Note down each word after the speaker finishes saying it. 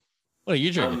What are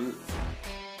you drinking?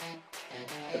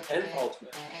 The Penfolds,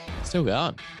 man. Still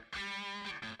going.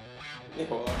 Yeah,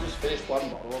 well, I just finished one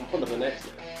bottle. I'm on to the next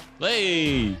now.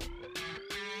 Hey!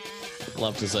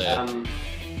 Love to see it.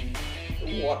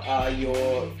 What are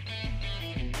your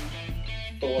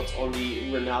thoughts on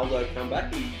the Ronaldo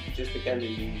comeback? He just became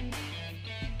the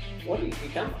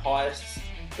highest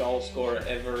goal scorer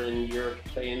ever in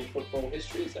European football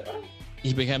history. Is that right?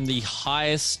 He became the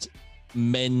highest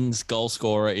men's goal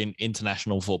scorer in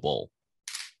international football.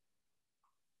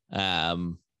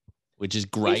 Which is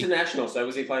great. International. So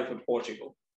was he playing for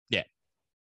Portugal? Yeah.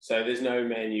 So there's no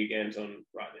Man U games on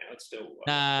right now. It's still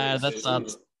that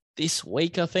starts this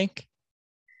week, I think.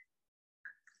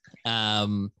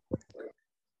 But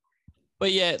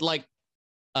yeah, like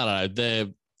I don't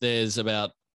know. There's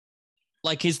about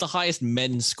he's the highest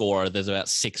men's scorer. There's about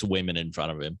 6 women in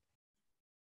front of him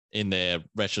in their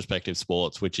respective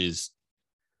sports, which is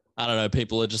I don't know.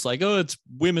 People are just like, oh, it's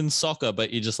women's soccer,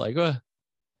 but you're just like, oh.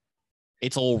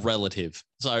 It's all relative.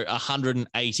 So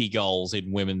 180 goals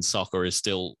in women's soccer is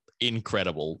still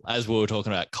incredible, as we were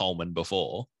talking about Coleman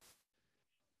before.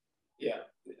 Yeah.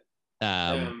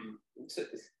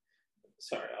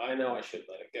 Sorry, I know I should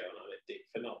let it go, and I'm a dick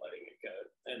for not letting it go.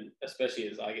 And especially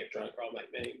as I get drunk, I'll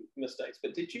make many mistakes.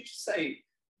 But did you just say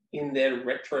in their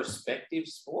retrospective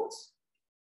sports?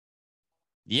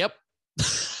 Yep.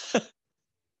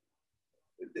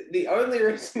 The only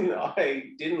reason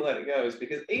I didn't let it go is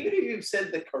because even if you've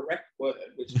said the correct word,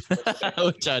 which is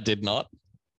which I did not,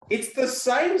 it's the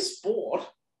same sport.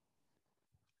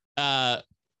 Yeah,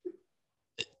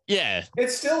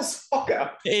 it's still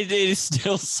soccer. It is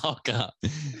still soccer.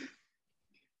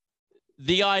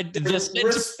 The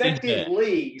respective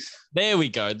leagues. There we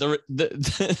go.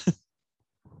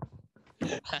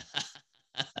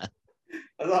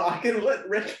 I can let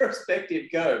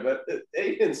retrospective go, but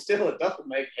even still, it doesn't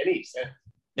make any sense.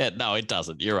 Yeah, no, it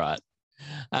doesn't. You're right.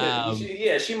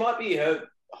 She might be her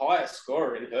highest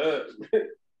scorer in her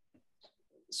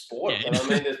sport, but I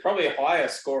mean, there's probably higher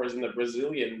scorers in the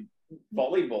Brazilian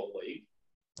volleyball league.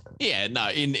 Yeah,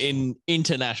 no, in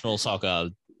international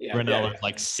soccer, Ronaldo's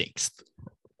like 6th.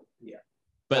 Yeah,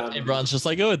 but everyone's just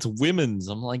like, oh, it's women's.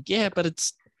 I'm like, yeah, but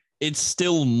it's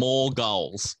still more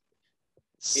goals.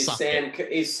 Is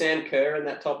Sam Kerr in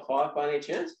that top 5 by any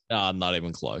chance? Not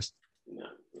even close. No.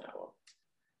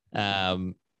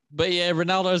 But yeah,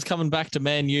 Ronaldo's coming back to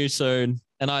Man U soon,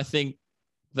 and I think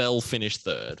they'll finish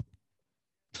 3rd.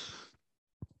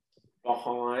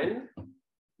 Behind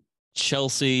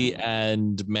Chelsea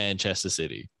and Manchester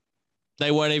City.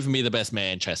 They won't even be the best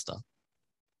Manchester,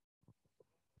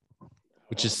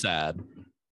 which is sad.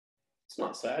 It's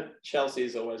not sad.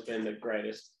 Chelsea's always been the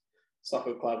greatest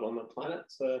soccer club on the planet,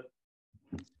 so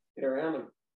get around them.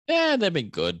 Yeah, they've been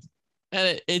good.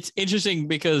 And it's interesting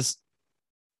because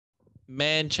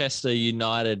Manchester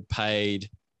United paid,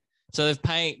 so they're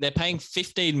paying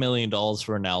 $15 million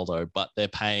for Ronaldo, but they're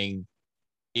paying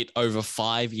it over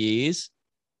 5 years.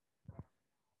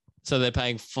 So they're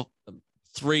paying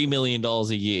 $3 million a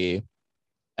year,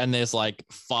 and there's like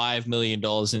 $5 million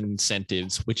in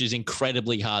incentives, which is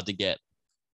incredibly hard to get,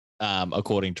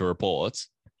 according to reports.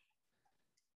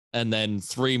 And then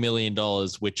 $3 million,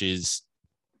 which is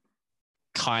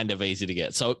kind of easy to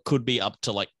get. So it could be up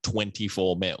to like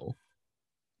 24 mil.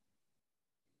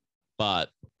 But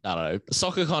I don't know.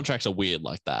 Soccer contracts are weird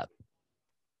like that.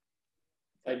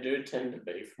 They do tend to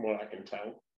be, from what I can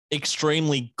tell.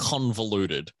 Extremely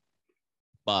convoluted.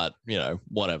 But,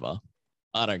 whatever.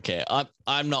 I don't care.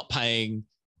 I'm not paying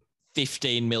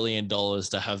 $15 million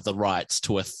to have the rights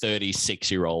to a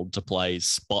 36-year-old to play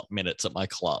spot minutes at my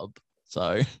club.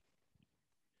 So,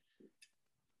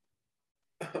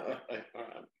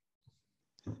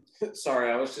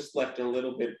 sorry, I was just left in a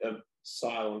little bit of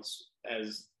silence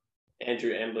as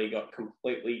Andrew Embley got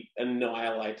completely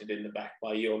annihilated in the back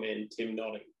by your man Tim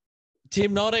Notting.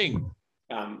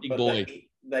 Big boy.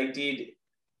 They did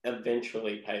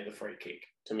eventually pay the free kick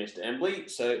to Mr. Embley,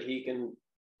 so he can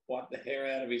wipe the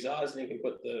hair out of his eyes and he can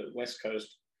put the West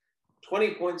Coast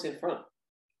 20 points in front.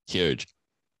 Huge.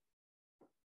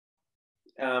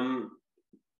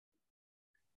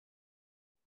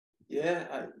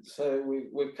 So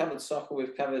we've covered soccer. We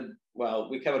covered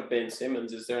Ben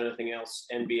Simmons. Is there anything else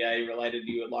NBA related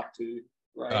you would like to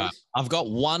raise? I've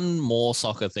got one more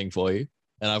soccer thing for you,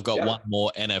 and I've got one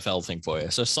more NFL thing for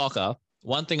you. So soccer,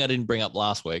 one thing I didn't bring up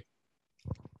last week.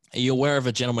 Are you aware of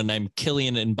a gentleman named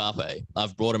Kylian Mbappe?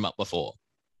 I've brought him up before.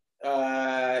 Look,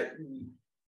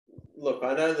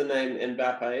 I know the name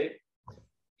Mbappe.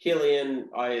 Kylian,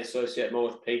 I associate more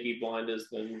with Peaky Blinders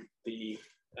than the...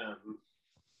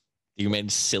 You mean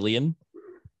Cillian?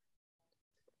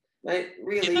 Mate,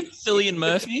 really? Is it Cillian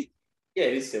Murphy? Yeah,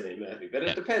 it is Cillian Murphy, but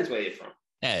it depends where you're from.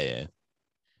 Yeah.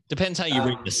 Depends how you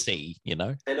read the sea, you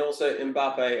know? And also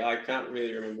Mbappe, I can't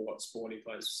really remember what sport he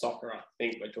plays. Soccer, I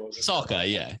think we're talking Soccer, about.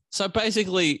 yeah. So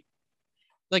basically,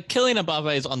 like Kylian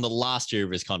Mbappe is on the last year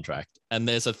of his contract, and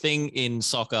there's a thing in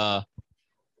soccer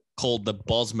called the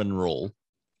Bosman rule,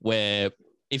 where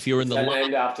if you're in the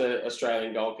named after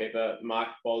Australian goalkeeper Mark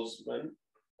Bosman.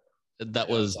 That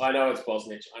was. I know it's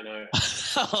Bosnich. I know.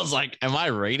 I was like, am I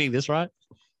reading this right?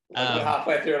 I got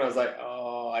halfway through and I was like,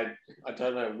 oh, I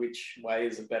don't know which way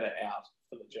is a better out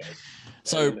for the joke.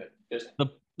 So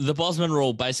the Bosman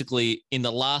rule, basically, in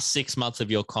the last 6 months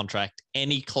of your contract,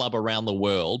 any club around the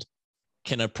world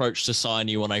can approach to sign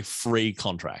you on a free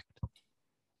contract.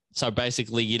 So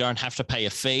basically, you don't have to pay a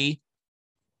fee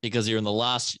because you're in the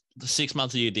last 6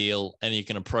 months of your deal and you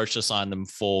can approach to sign them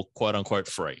for quote unquote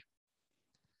free.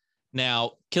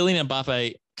 Now, Kylian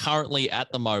Mbappe currently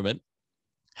at the moment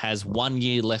has 1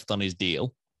 year left on his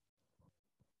deal.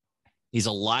 He's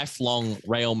a lifelong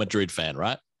Real Madrid fan,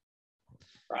 right?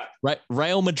 Right.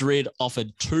 Real Madrid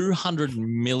offered £200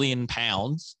 million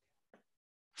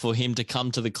for him to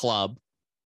come to the club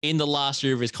in the last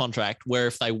year of his contract, where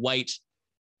if they wait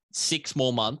 6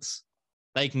 more months,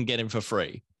 they can get him for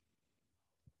free.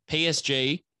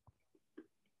 PSG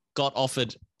got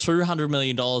offered $200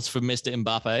 million for Mr.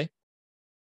 Mbappe,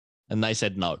 and they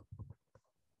said no.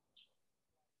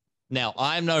 Now,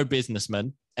 I'm no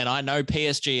businessman, and I know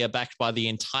PSG are backed by the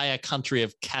entire country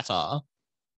of Qatar,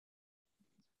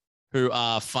 who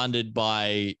are funded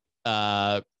by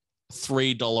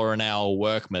 $3 an hour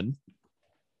workmen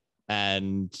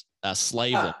and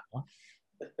slave labor.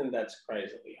 And that's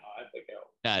crazily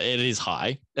high. It is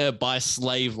high by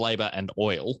slave labor and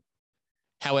oil.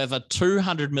 However,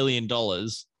 $200 million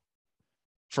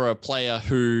for a player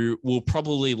who will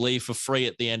probably leave for free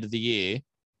at the end of the year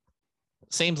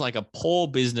seems like a poor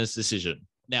business decision.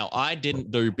 Now, I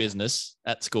didn't do business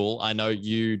at school. I know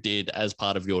you did as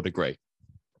part of your degree.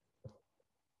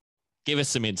 Give us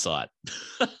some insight.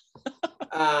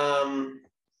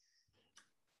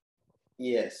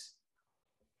 Yes.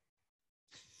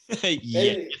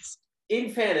 Yes. In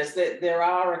fairness, there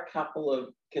are a couple of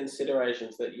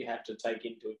considerations that you have to take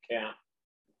into account.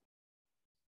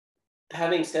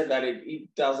 Having said that,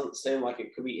 it doesn't seem like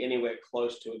it could be anywhere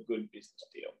close to a good business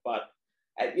deal. But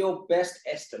at your best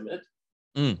estimate,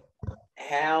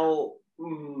 how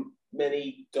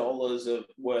many dollars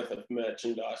worth of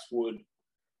merchandise would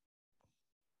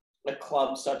a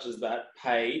club such as that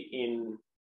make in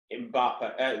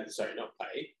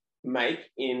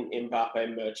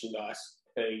Mbappe merchandise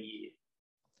per year?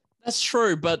 That's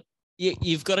true, but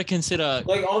you've got to consider...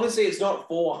 Like, obviously, it's not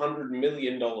 $400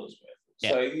 million worth.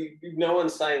 Yeah. So no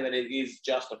one's saying that it is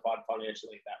justified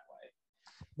financially that way.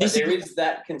 But there is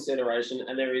that consideration,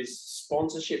 and there is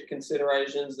sponsorship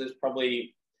considerations. They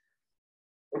probably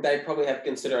have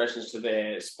considerations to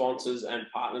their sponsors and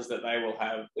partners that they will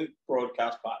have,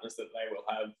 broadcast partners that they will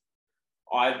have.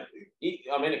 I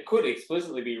mean, it could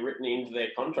explicitly be written into their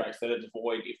contracts that it's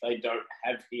void if they don't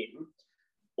have him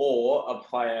or a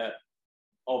player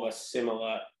of a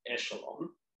similar echelon.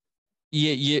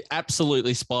 Yeah, you're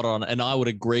absolutely spot on. And I would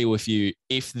agree with you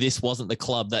if this wasn't the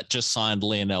club that just signed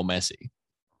Lionel Messi.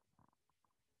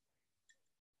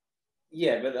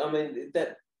 Yeah, but I mean,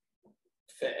 that's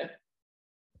fair.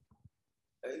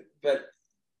 But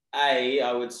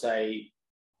I would say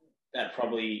that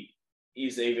probably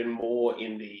is even more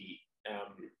in the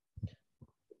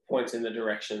points in the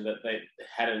direction that they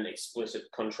had an explicit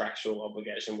contractual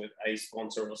obligation with a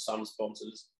sponsor or some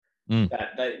sponsors,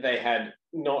 that they had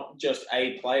not just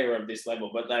a player of this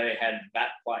level, but they had that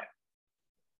player.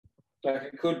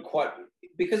 Like, it could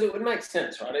because it would make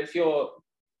sense, right? If you're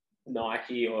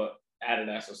Nike or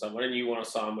Adidas or someone and you want to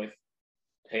sign with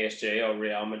PSG or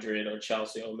Real Madrid or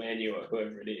Chelsea or Man U or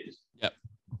whoever it is. Yep.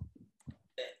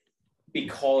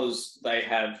 Because they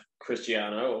have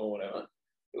Cristiano or whatever,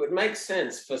 it would make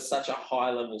sense for such a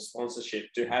high-level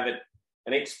sponsorship to have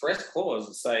an express clause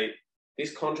that say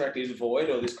this contract is void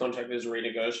or this contract is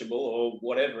renegotiable or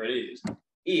whatever it is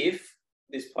if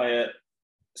this player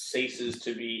ceases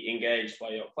to be engaged by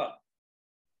your club.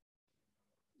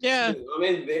 Yeah. I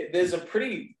mean, there's a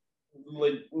pretty...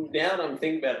 Now that I'm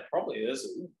thinking about it properly,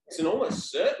 it's an almost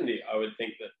certainty, I would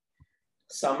think, that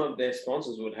some of their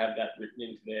sponsors would have that written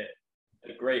into their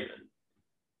agreement.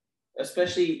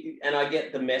 Especially, and I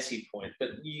get the Messi point, but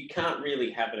you can't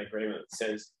really have an agreement that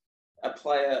says a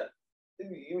player,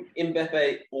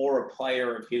 Mbappe, or a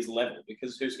player of his level,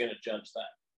 because who's going to judge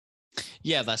that?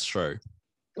 Yeah, that's true.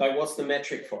 Like, what's the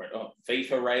metric for it? Oh,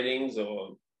 FIFA ratings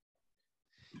or...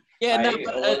 Yeah, no,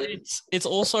 but it's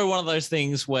also one of those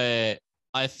things where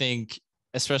I think,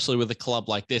 especially with a club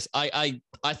like this, I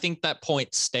think that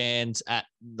point stands at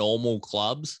normal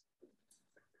clubs,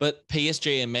 but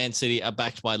PSG and Man City are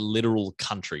backed by literal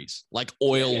countries, like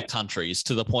oil countries,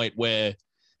 to the point where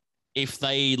if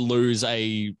they lose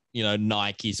a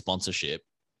Nike sponsorship,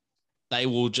 they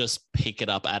will just pick it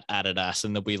up at Adidas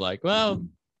and they'll be like, well,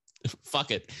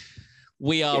 fuck it.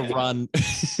 We are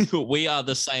we are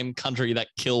the same country that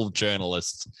killed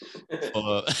journalists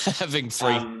for having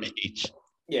free speech.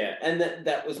 Yeah, and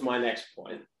that was my next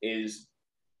point is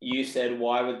you said,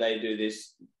 why would they do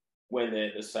this when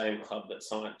they're the same club that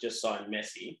just signed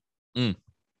Messi? Mm.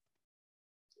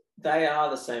 They are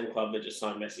the same club that just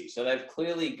signed Messi. So they've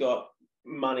clearly got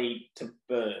money to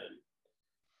burn.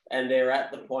 And they're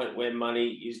at the point where money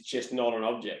is just not an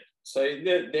object. So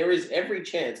there is every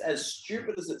chance, as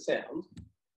stupid as it sounds,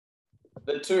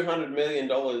 the $200 million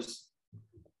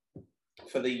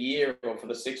for the year or for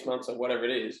the 6 months or whatever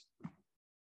it is,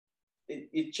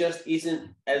 it just isn't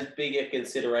as big a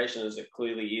consideration as it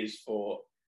clearly is for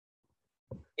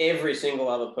every single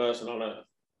other person on earth.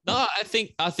 No, I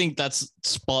think that's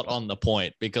spot on the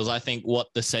point, because I think what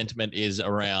the sentiment is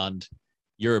around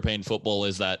European football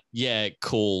is that, yeah,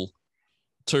 cool,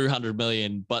 200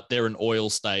 million, but they're an oil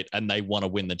state and they want to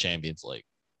win the Champions League.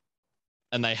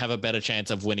 And they have a better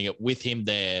chance of winning it with him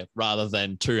there rather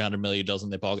than $200 million in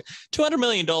their pocket. $200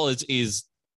 million is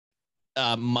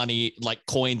money, like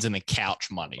coins in the couch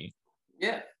money.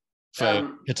 Yeah.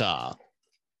 For Qatar.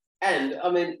 And,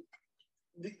 I mean,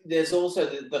 there's also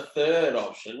the third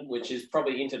option, which is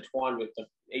probably intertwined with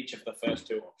each of the first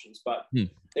two options. But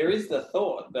there is the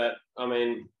thought that, I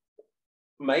mean,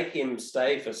 make him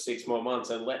stay for 6 more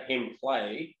months and let him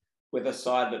play with a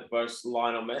side that boasts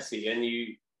Lionel Messi, and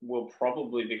you will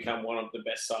probably become one of the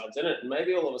best sides in it. And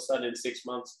maybe all of a sudden in 6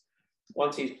 months,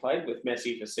 once he's played with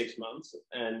Messi for 6 months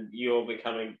and you're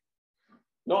becoming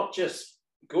not just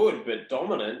good, but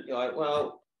dominant, you're like,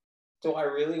 well, do I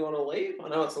really want to leave? I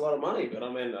know it's a lot of money, but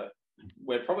I mean,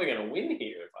 we're probably going to win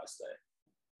here if I stay.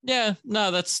 Yeah,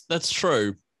 no, that's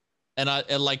true. And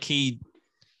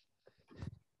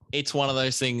it's one of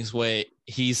those things where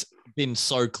he's been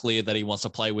so clear that he wants to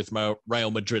play with Real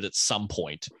Madrid at some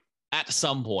point.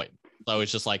 So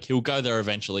it's just like, he'll go there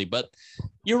eventually. But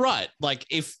you're right. Like,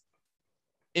 if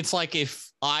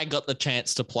I got the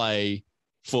chance to play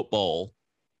football,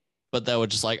 but they were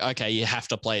just like, okay, you have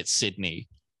to play at Sydney.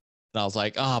 And I was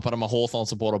like, but I'm a Hawthorn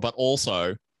supporter. But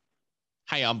also,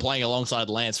 hey, I'm playing alongside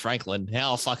Lance Franklin.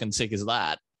 How fucking sick is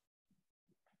that?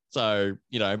 So,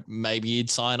 maybe you'd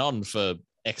sign on for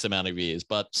X amount of years,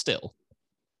 but still.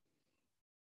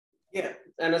 Yeah,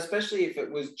 and especially if it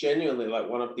was genuinely like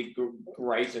one of the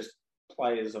greatest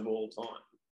players of all time.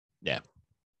 Yeah.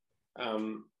 I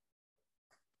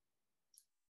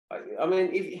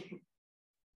mean,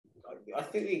 I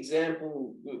think the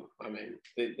example, I mean,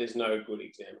 there's no good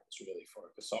examples really for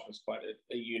it, because soccer's quite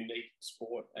a unique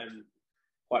sport and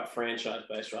quite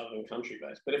franchise-based rather than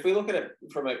country-based. But if we look at it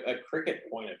from a cricket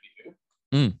point of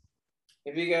view,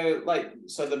 if you go,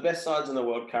 so the best sides in the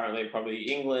world currently are probably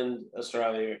England,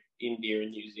 Australia, India,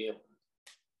 and New Zealand.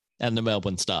 And the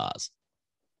Melbourne Stars.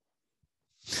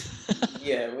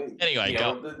 Yeah. Anyway,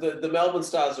 go. The Melbourne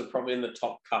Stars are probably in the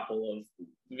top couple of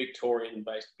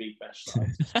Victorian-based Big Bash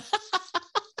sides.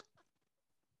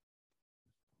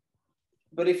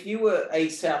 But if you were a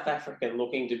South African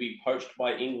looking to be poached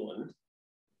by England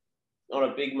on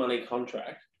a big money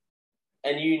contract,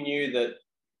 and you knew that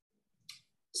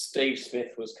Steve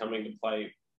Smith was coming to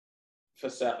play for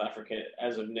South Africa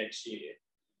as of next year,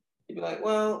 you'd be like,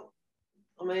 well,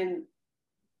 I mean,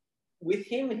 with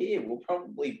him here, we'll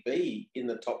probably be in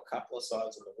the top couple of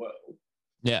sides in the world.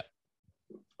 Yeah.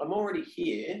 I'm already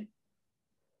here.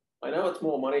 I know it's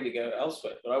more money to go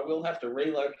elsewhere, but I will have to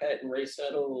relocate and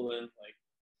resettle, and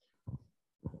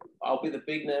I'll be the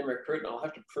big name recruit and I'll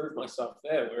have to prove myself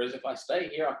there. Whereas if I stay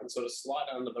here, I can sort of slide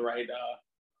under the radar.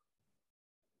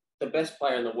 The best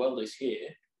player in the world is here.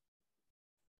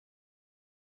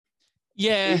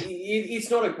 Yeah. It's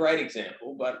not a great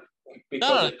example, but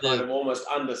because it kind of almost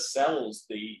undersells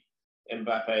the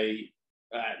Mbappe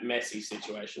Messi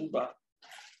situation. But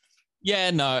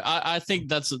yeah, no, I think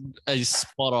that's a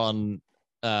spot on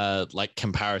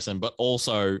comparison, but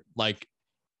also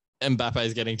Mbappe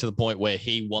is getting to the point where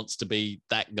he wants to be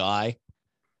that guy.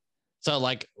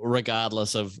 So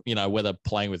regardless of, whether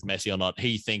playing with Messi or not,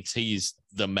 he thinks he's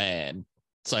the man.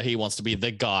 So he wants to be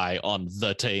the guy on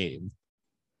the team.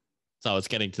 So it's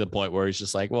getting to the point where he's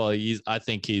just like, well, I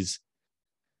think his,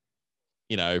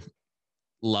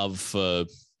 love for,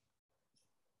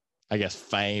 I guess,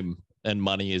 fame and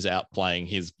money is outplaying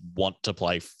his want to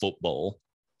play football.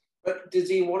 But does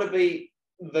he want to be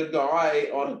the guy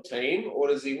on a team, or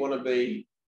does he want to be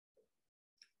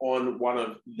on one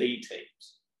of the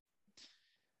teams?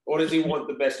 Or does he want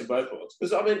the best of both worlds?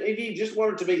 Because, I mean, if he just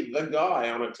wanted to be the guy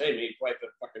on a team, he'd play for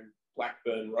fucking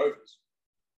Blackburn Rovers.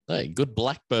 Hey, good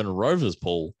Blackburn Rovers,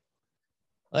 Paul.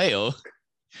 Hey,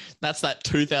 that's that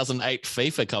 2008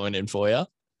 FIFA coming in for you.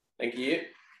 Thank you.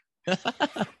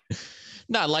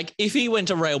 No, like if he went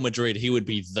to Real Madrid, he would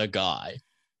be the guy.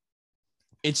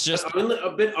 It's just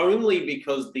only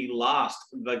because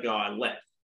the guy left.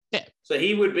 Yeah. So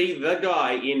he would be the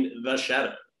guy in the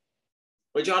shadow,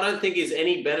 which I don't think is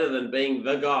any better than being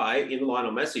the guy in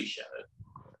Lionel Messi's shadow.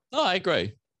 Oh, I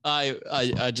agree.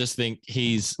 I just think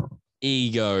his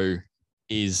ego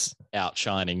is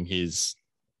outshining his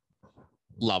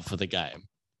love for the game,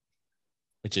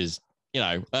 which is,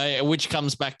 which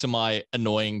comes back to my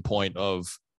annoying point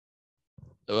of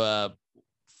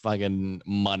fucking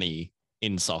money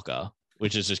in soccer,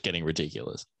 which is just getting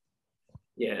ridiculous.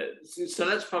 Yeah, so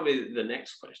that's probably the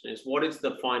next question is, what is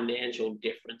the financial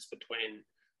difference between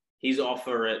his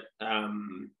offer at,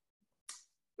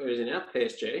 where is he now,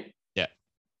 PSG? Yeah.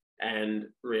 And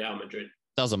Real Madrid?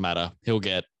 Doesn't matter. He'll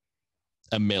get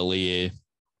 $1 million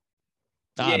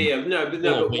a year.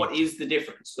 But what is the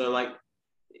difference? So, like,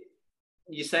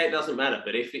 you say it doesn't matter,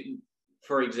 but if,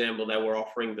 for example, they were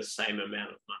offering the same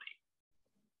amount of money.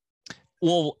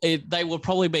 Well, they were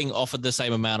probably being offered the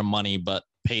same amount of money, but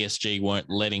PSG weren't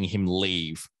letting him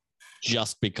leave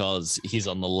just because he's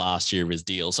on the last year of his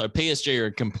deal. So PSG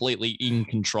are completely in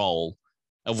control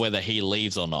of whether he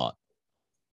leaves or not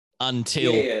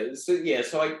until...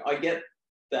 So I get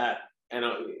that, and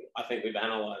I think we've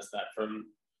analysed that from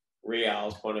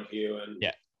Real's point of view and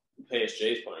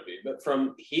PSG's point of view. But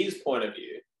from his point of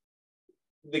view,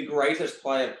 the greatest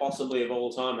player possibly of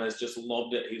all time has just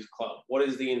lobbed at his club. What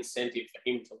is the incentive for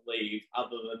him to leave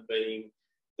other than being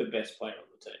the best player on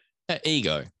the team?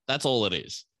 Ego. That's all it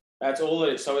is. That's all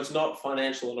it is. So it's not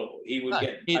financial at all. He would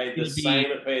get paid the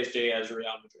same at PSG as Real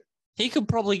Madrid. He could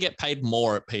probably get paid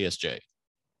more at PSG.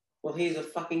 Well, he's a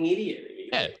fucking idiot.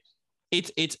 Yeah.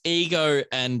 It's ego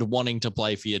and wanting to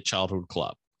play for your childhood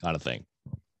club kind of thing.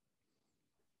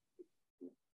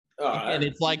 And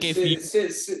it's like if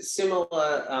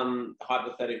similar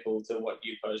hypothetical to what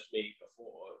you posed me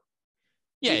before.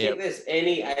 Do you think there's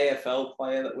any AFL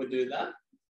player that would do that?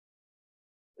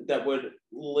 That would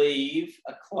leave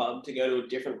a club to go to a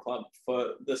different club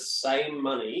for the same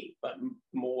money but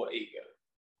more ego?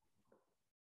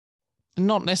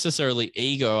 Not necessarily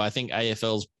ego. I think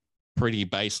AFL's pretty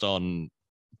based on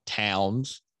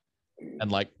towns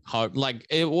and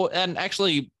and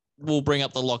actually we'll bring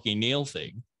up the Lachie Neale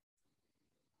thing.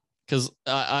 Because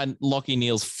Lachie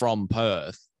Neale's from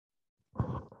Perth,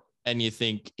 and you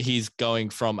think he's going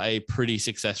from a pretty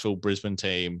successful Brisbane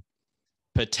team,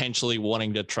 potentially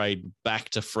wanting to trade back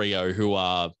to Freo, who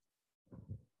are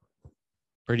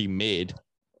pretty mid.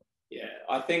 Yeah,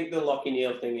 I think the Lachie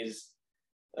Neale thing is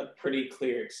a pretty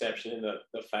clear exception in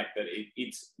the fact that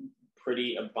it's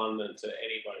pretty abundant to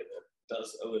anybody that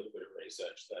does a little bit of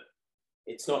research that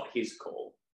it's not his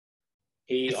call.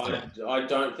 I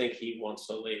don't think he wants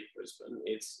to leave Brisbane.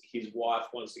 It's his wife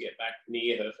wants to get back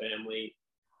near her family,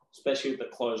 especially with the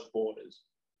closed borders.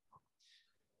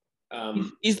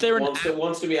 Is there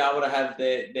wants to be able to have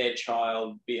their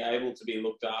child be able to be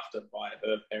looked after by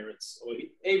her parents or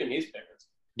even his parents?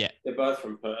 Yeah, they're both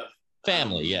from Perth.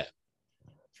 Family,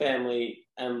 family,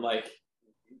 and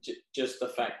just the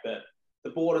fact that the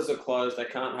borders are closed, they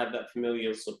can't have that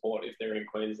familial support if they're in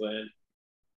Queensland.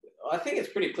 I think it's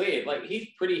pretty clear. Like, he's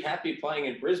pretty happy playing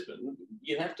in Brisbane.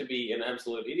 You'd have to be an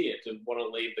absolute idiot to want to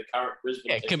leave the current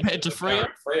Brisbane team compared to Freo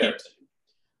team.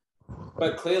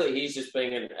 But clearly, he's just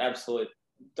being an absolute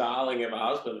darling of a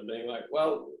husband and being like,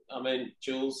 well, I mean,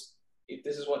 Jules, if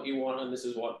this is what you want and this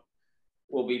is what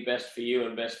will be best for you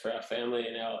and best for our family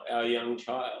and our young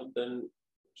child, then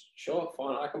sure,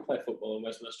 fine, I can play football in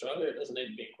Western Australia. It doesn't need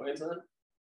to be in Queensland.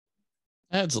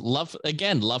 That's love for the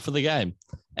game.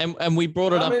 And we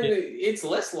brought it up. I mean, it's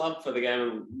less love for the game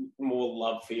and more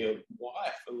love for your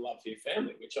wife and love for your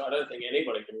family, which I don't think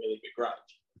anybody can really begrudge.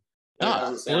 It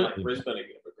doesn't sound like Brisbane are going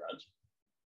to begrudge.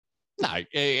 No,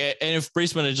 and if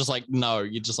Brisbane are just like, no,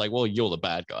 you're just like, well, you're the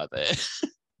bad guy there.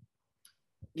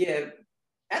 Yeah.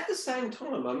 At the same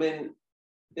time, I mean,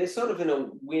 they're sort of in a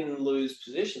win-lose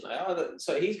position.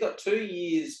 So he's got 2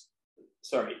 years.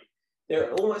 Sorry,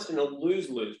 they're almost in a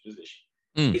lose-lose position.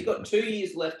 He's got 2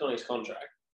 years left on his contract.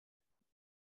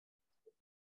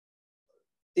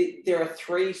 There are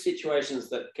 3 situations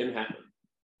that can happen.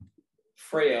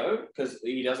 Freo, because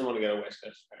he doesn't want to go to West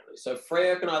Coast apparently. So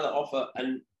Freo can either offer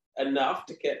enough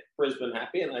to get Brisbane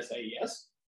happy, and they say yes,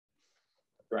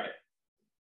 great,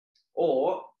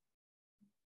 or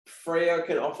Freo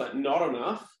can offer not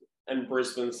enough, and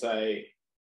Brisbane say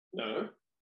no,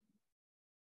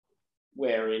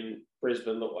 wherein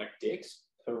Brisbane look like dicks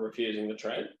for refusing the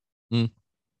trade. Mm.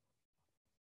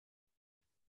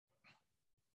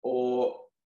 Or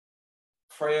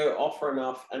Freo offer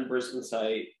enough and Brisbane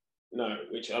say no,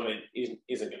 which, I mean, isn't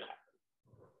going to happen.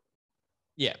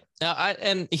 Yeah.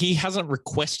 And he hasn't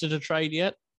requested a trade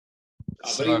yet.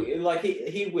 But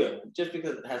he will, just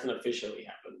because it hasn't officially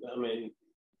happened. I mean,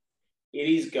 it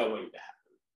is going to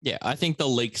happen. Yeah, I think the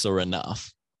leaks are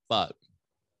enough. But,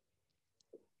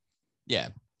 yeah.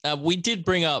 We did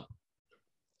bring up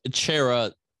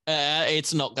Cerra.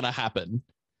 It's not going to happen.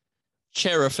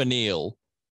 Cerra for Neale.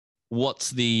 What's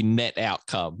the net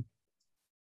outcome?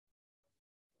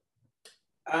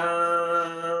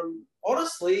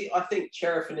 Honestly, I think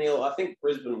Cerra for Neale, I think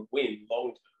Brisbane win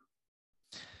long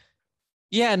term.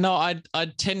 Yeah, no,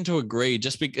 I'd tend to agree,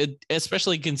 just because,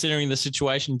 especially considering the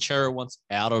situation Cerra wants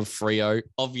out of Freo,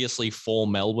 obviously for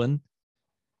Melbourne.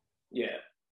 Yeah.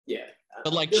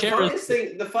 But like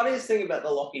the funniest thing about the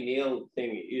Lachie Neale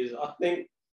thing is I think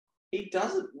he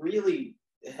doesn't really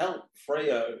help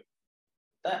Freo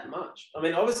that much. I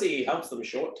mean, obviously he helps them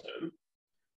short term.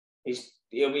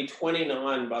 He'll be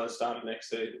 29 by the start of next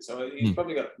season, so he's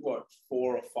probably got 4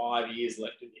 or 5 years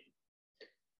left in him.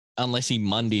 Unless he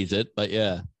mundies it, but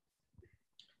yeah.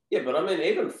 Yeah, but I mean,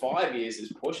 even 5 years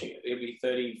is pushing it. He'll be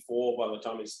 34 by the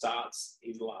time he starts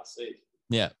his last season.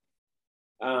 Yeah.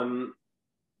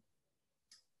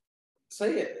 So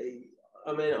yeah,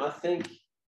 I mean, I think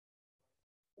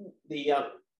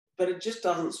but it just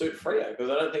doesn't suit Freo because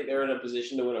I don't think they're in a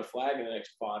position to win a flag in the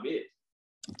next 5 years.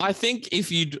 I think if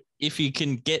you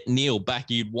can get Neale back,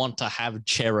 you'd want to have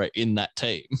Cerra in that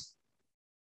team.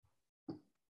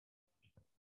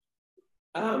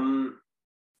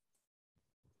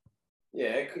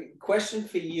 Yeah. Question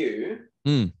for you.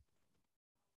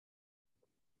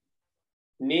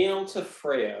 Neale to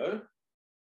Freo,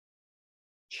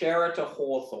 Cerra to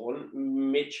Hawthorn,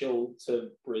 Mitchell to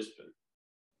Brisbane.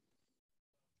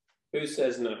 Who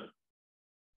says no?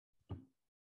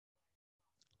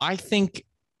 I think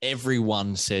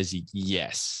everyone says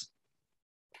yes.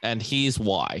 And here's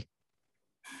why.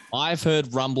 I've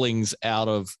heard rumblings out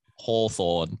of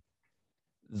Hawthorn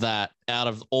that out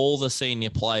of all the senior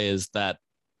players that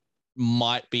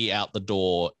might be out the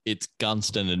door, it's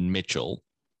Gunston and Mitchell.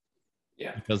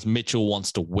 Yeah. Because Mitchell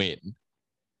wants to win.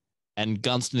 And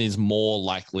Gunston is more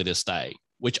likely to stay,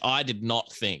 which I did not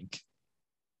think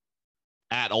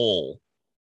at all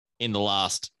in the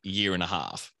last year and a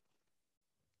half.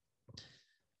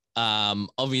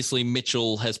 Obviously,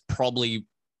 Mitchell has probably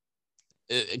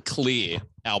clear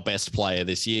our best player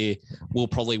this year. Will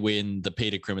probably win the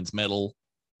Peter Crimmins medal.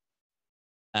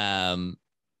 But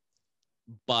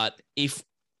if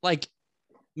like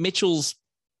Mitchell's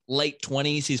late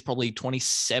 20s, he's probably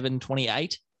 27,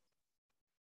 28.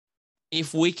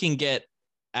 If we can get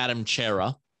Adam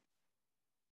Cerra,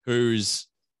 who's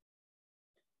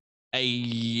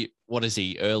what is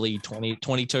he, early 20,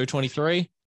 22, 23?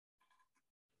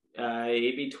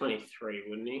 He'd be 23,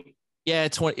 wouldn't he? Yeah,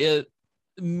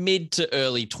 mid to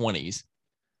early 20s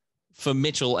for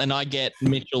Mitchell. And I get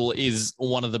Mitchell is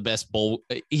one of the best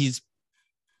he's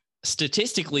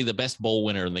statistically the best ball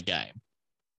winner in the game.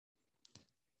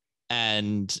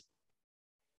 And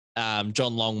John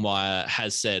Longmire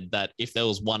has said that if there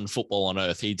was one football on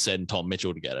earth, he'd send Tom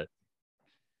Mitchell to get it.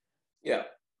 Yeah.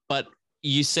 But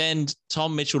you send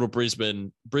Tom Mitchell to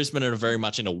Brisbane. Brisbane are very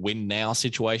much in a win now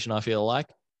situation, I feel like.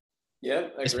 Yeah, I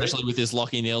agree. Especially with this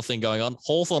Lachie Neale thing going on.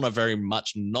 Hawthorn are very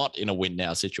much not in a win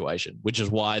now situation, which is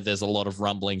why there's a lot of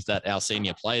rumblings that our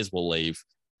senior players will leave.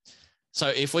 So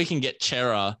if we can get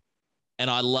Cerra, and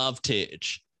I love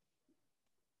Titch,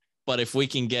 but if we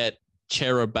can get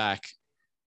Cerra back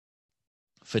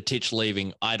for Titch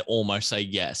leaving, I'd almost say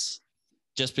yes.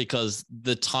 Just because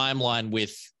the timeline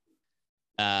with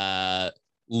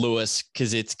Lewis,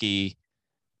 Kazitsky,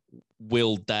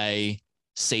 Will Day,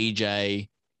 CJ,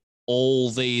 all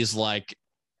these like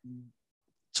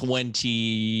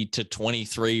 20 to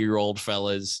 23-year-old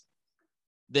fellas,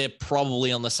 they're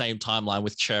probably on the same timeline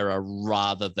with Cerra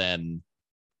rather than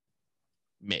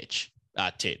Titch.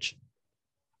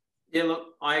 Yeah,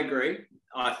 look, I agree.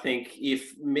 I think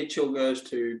if Mitchell goes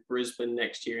to Brisbane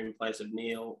next year in place of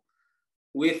Neale,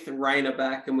 with Rayner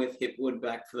back and with Hipwood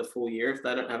back for the full year, if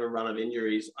they don't have a run of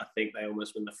injuries, I think they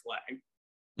almost win the flag.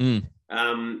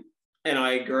 And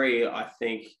I agree. I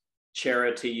think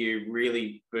Cerra to you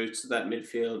really boosts that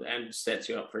midfield and sets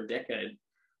you up for a decade.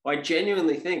 I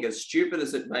genuinely think, as stupid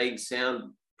as it may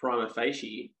sound prima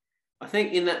facie, I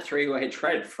think in that three-way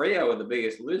trade, Freo are the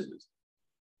biggest losers.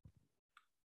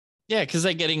 Yeah, because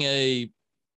they're getting They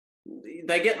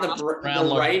get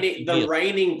the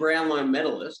reigning Brownlow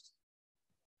medalist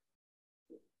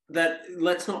that,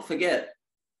 let's not forget,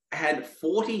 had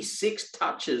 46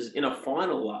 touches in a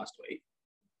final last week.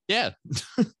 Yeah.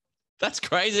 That's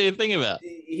crazy to think about.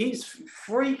 He's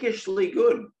freakishly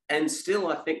good, and still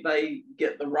I think they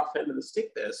get the rough end of the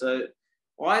stick there. So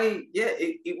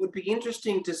it would be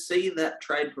interesting to see that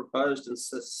trade proposed and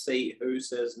to see who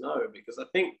says no, because I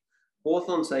think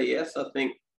Hawthorn say yes. I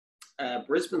think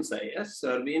Brisbane say yes.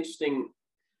 So it'll be interesting,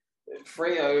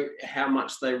 Freo, how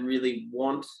much they really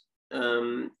want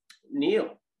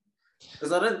Neale.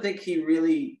 Because I don't think he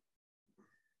really...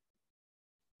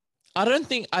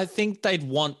 I think they'd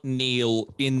want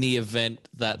Neale in the event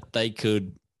that they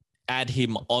could add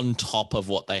him on top of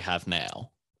what they have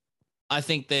now. I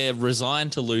think they're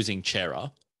resigned to losing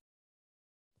Cerra.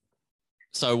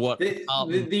 So what?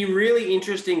 The really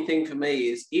interesting thing for me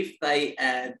is if they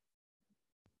add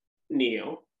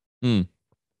Neale, can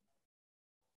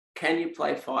you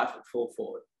play Fife at full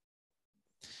forward?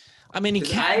 I mean, he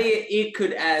can. A, it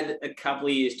could add a couple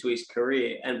of years to his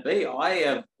career, and B, I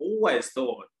have always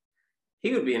thought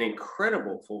he would be an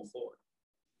incredible full forward.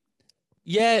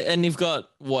 Yeah, and you've got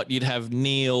you'd have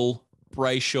Neale,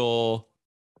 Brayshaw,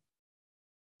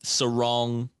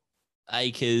 Sarong,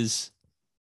 Akers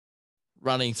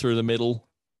running through the middle.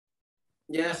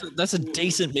 Yeah, that's a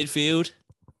decent midfield.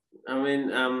 I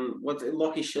mean,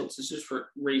 Lockie Schultz is just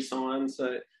re-signed,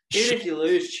 so even if you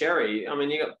lose Cherry, I mean,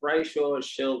 you got Brayshaw,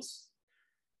 Schultz.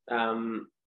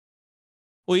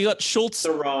 Well, you got Schultz,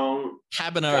 Sarong,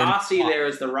 Habiner, Darcy there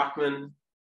as the ruckman.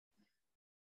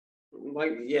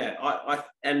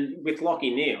 And with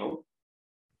Lockie Neale,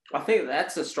 I think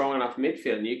that's a strong enough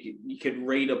midfield. And you could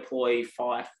redeploy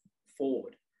Fife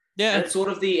forward. Yeah, and it's sort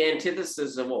of the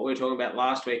antithesis of what we were talking about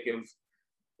last week of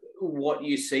what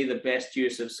you see the best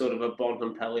use of sort of a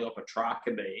Bontempelli or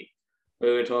Petrarca be.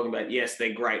 We were talking about, yes,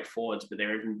 they're great forwards, but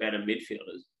they're even better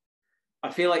midfielders. I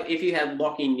feel like if you had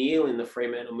Lockie Neale in the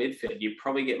Fremantle midfield, you'd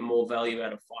probably get more value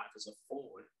out of Fife as a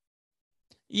forward.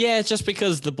 Yeah, it's just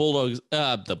because the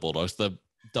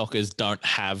Dockers don't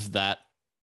have that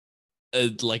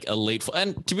elite.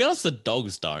 And to be honest, the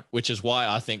Dogs don't, which is why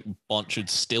I think Bont should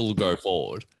still go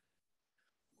forward.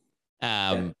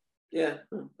 Yeah,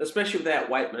 especially without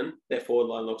Waitman, their forward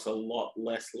line looks a lot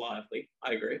less lively.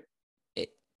 I agree.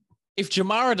 If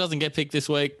Jamara doesn't get picked this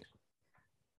week,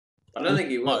 I don't think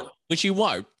he will. Which he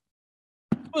won't.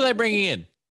 Who are they bringing in?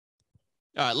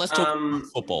 All right, let's talk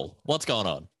football. What's going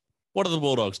on? What are the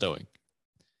Bulldogs doing?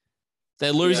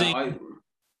 They're losing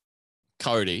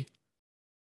Cody.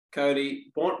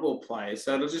 Bont will play,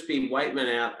 so it'll just be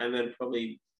Waitman out and then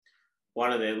probably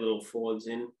one of their little forwards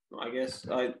in, I guess.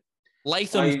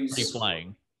 Latham's already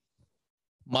playing.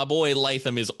 My boy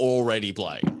Latham is already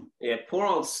playing. Yeah, poor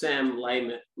old Sam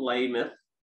Latham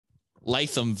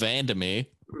Vandermeer.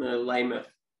 No, Lamoth.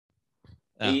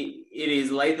 It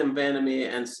is Latham Vandermeer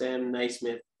and Sam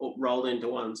Naismith rolled into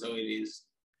one, so it is.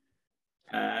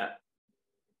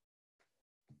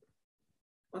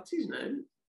 What's his name?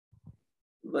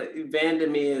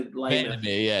 Vandermeer Lamoth.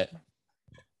 Vandermeer,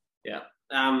 yeah.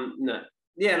 No.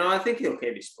 Yeah, no, I think he'll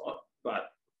keep his spot, but.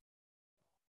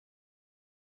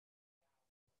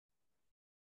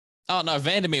 Oh, no,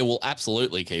 Vandermeer will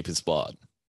absolutely keep his spot.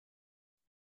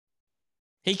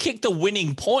 He kicked the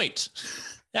winning point.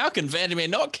 How can Vandermeer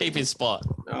not keep his spot?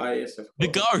 Oh, yes, of course. The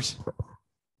GOAT.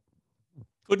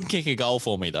 Couldn't kick a goal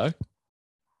for me, though.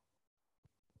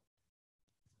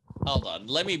 Hold on.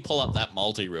 Let me pull up that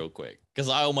multi real quick, because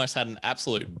I almost had an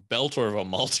absolute belter of a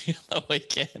multi on the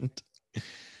weekend.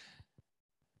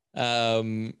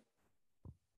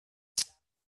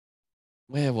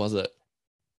 Where was it?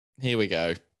 Here we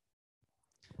go.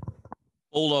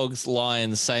 Bulldogs,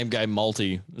 Lions, same game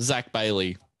multi. Zach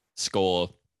Bailey, score,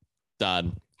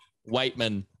 done.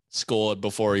 Waitman scored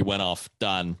before he went off,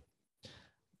 done.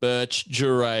 Birch,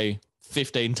 Jure,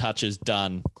 15 touches,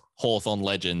 done. Hawthorn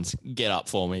Legends, get up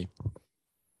for me.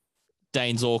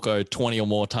 Dane Zorko, 20 or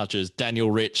more touches.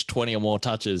 Daniel Rich, 20 or more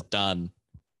touches, done.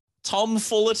 Tom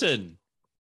Fullerton,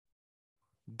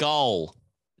 goal,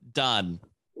 done.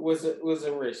 Was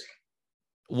a risk.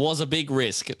 Was a big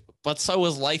risk. But so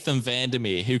was Latham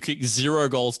Vandermeer, who kicked 0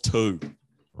 goals too.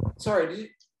 Sorry,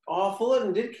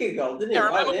 Fullerton did kick a goal, didn't he? Yeah,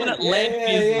 remember when it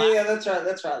led yeah,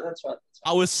 that's right.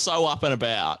 I was so up and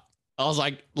about. I was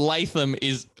like, Latham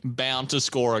is bound to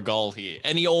score a goal here.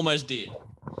 And he almost did.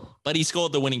 But he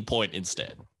scored the winning point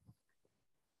instead.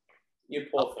 You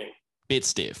poor thing. Bit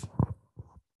stiff.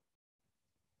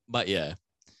 But yeah.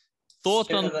 Thoughts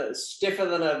stiffer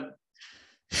than a...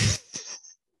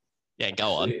 Yeah,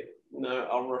 go on. No,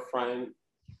 I'll refrain.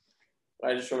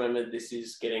 I just remembered this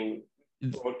is getting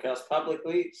broadcast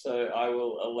publicly, so I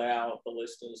will allow the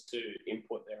listeners to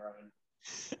input their own.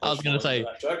 I was going to say,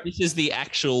 this is the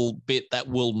actual bit that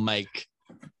will make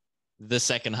the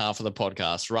second half of the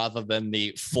podcast rather than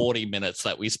the 40 minutes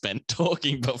that we spent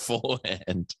talking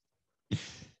beforehand.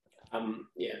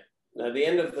 Yeah. No, the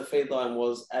end of the feed line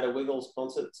was at a Wiggle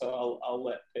sponsored, so I'll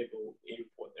let people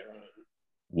input their own.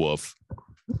 Woof.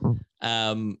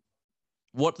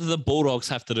 What do the Bulldogs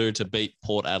have to do to beat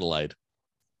Port Adelaide?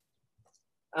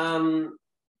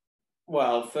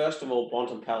 Well, first of all,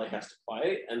 Bontempelli has to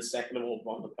play, and second of all,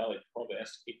 Bontempelli probably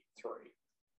has to kick 3.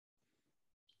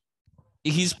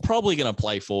 He's probably going to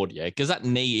play forward, yeah, because that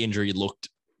knee injury looked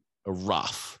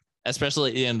rough,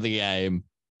 especially at the end of the game,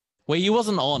 where he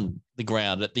wasn't on the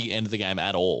ground at the end of the game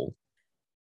at all.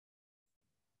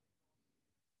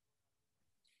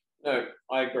 No,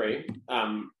 I agree.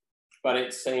 But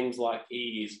it seems like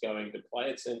he is going to play.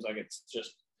 It seems like it's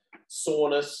just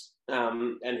soreness,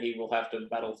 and he will have to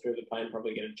battle through the pain,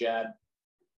 probably get a jab.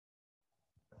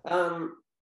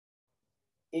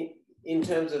 In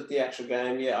terms of the actual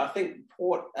game, yeah, I think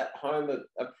Port at home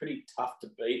are pretty tough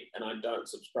to beat, and I don't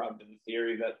subscribe to the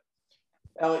theory that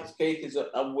Alex Keith is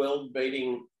a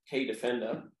world-beating key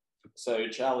defender. So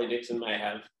Charlie Dixon may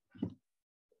have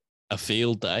a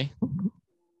field day.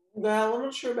 Well, I'm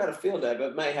not sure about a field day,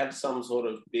 but may have some sort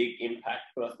of big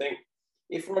impact. But I think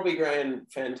if Robbie Gray and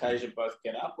Fantasia both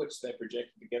get up, which they're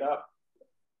projected to get up,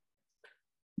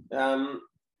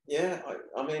 yeah,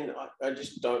 I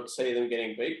just don't see them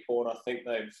getting beat, Port. I think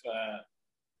they've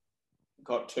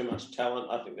got too much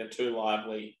talent. I think they're too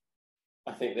lively.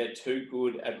 I think they're too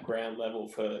good at ground level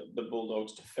for the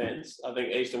Bulldogs' defence. I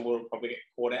think Easton will probably get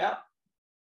caught out.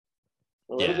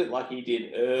 A little bit like he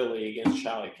did early against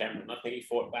Charlie Cameron. I think he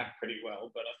fought back pretty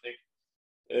well, but I think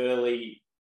early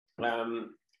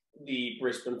the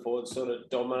Brisbane forwards sort of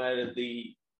dominated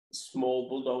the small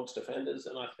Bulldogs defenders,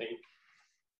 and I think...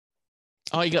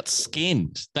 Oh, he got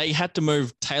skinned. They had to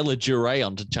move Taylor Duray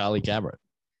onto Charlie Cameron.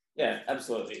 Yeah,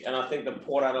 absolutely. And I think the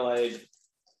Port Adelaide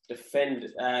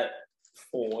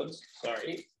forwards,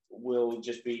 will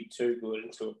just be too good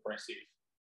and too oppressive.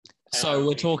 So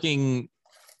we're talking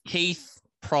Heath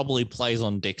probably plays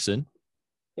on Dixon.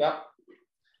 Yep.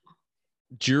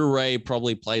 Duray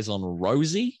probably plays on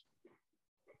Rosie.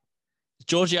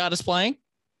 Georgiades playing?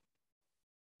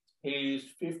 He's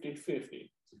 50-50.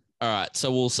 All right,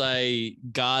 so we'll say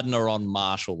Gardner on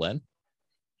Marshall then.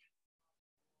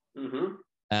 Mm-hmm.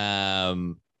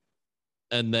 And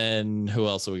then who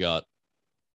else have we got?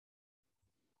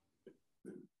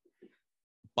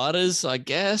 Butters, I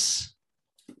guess.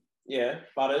 Yeah,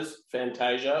 Butters,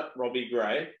 Fantasia, Robbie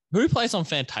Gray. Who plays on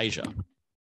Fantasia?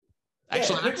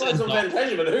 Actually, who plays on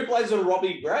Fantasia, but who plays on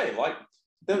Robbie Gray? Like,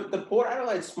 the Port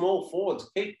Adelaide small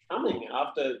forwards keep coming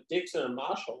after Dixon and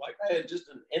Marshall. Like, they are just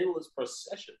an endless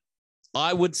procession.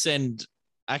 I would send...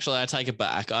 Actually, I take it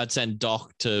back. I'd send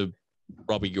Doc to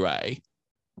Robbie Gray.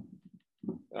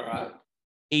 All right.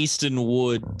 Easton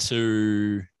Wood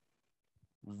to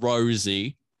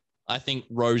Rosie. I think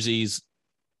Rosie's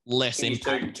less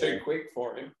impactful. He's too quick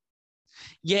for him.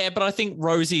 Yeah, but I think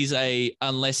Rosie's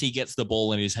unless he gets the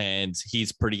ball in his hands,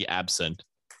 he's pretty absent.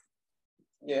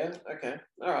 Yeah, okay.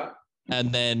 All right.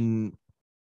 And then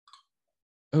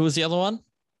who was the other one?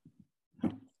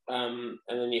 And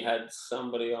then you had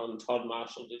somebody on Todd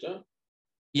Marshall, did you?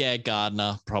 Yeah,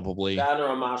 Gardner, probably. Gardner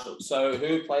or Marshall. So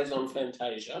who plays on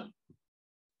Fantasia?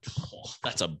 Oh,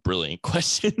 that's a brilliant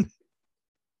question.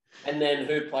 And then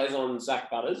who plays on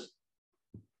Zach Butters?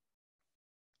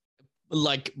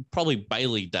 Like, probably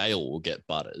Bailey Dale will get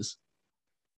Butters.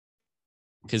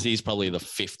 Because he's probably the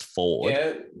fifth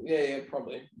forward. Yeah,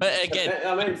 probably. But again...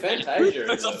 I mean,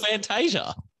 Fantasia. It's a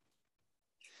Fantasia.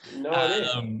 No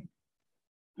idea.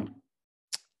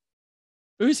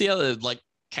 Who's the other, like...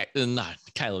 No,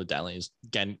 Caleb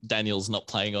Daniel's not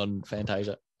playing on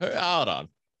Fantasia. Hold on.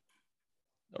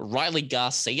 Riley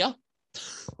Garcia?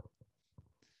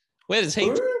 Where does he...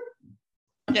 Who?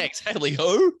 Yeah, exactly.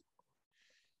 Who?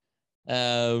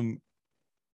 Right.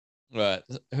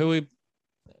 Who are we...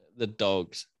 The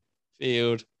Dogs.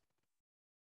 Field.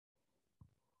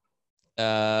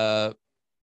 The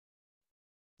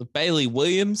Bailey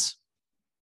Williams.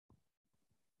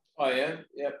 Oh, yeah?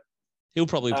 Yep. He'll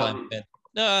probably play.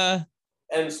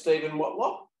 And Stephen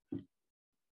What?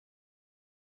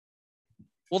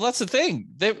 Well, that's the thing.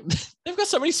 They've got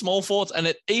so many small forwards,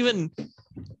 and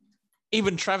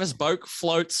Even Travis Boak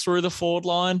floats through the forward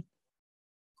line.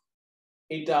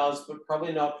 He does, but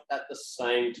probably not at the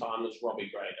same time as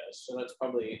Robbie Gray does. So that's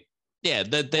probably they're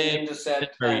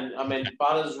intercept. And I mean,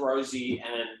 Butters, Rosie,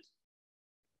 and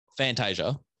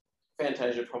Fantasia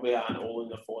probably aren't all in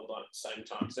the forward line at the same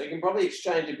time. So you can probably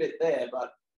exchange a bit there,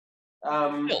 but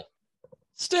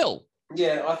still.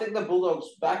 Yeah, I think the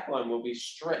Bulldogs' backline will be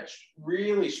stretched,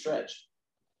 really stretched.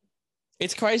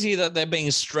 It's crazy that they're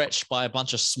being stretched by a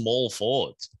bunch of small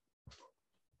forwards.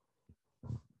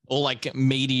 Or like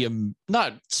medium,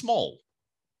 no, small.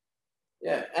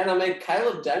 Yeah, and I mean,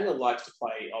 Caleb Daniel likes to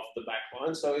play off the back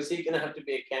line, so is he going to have to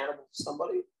be accountable to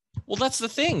somebody? Well, that's the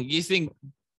thing. You think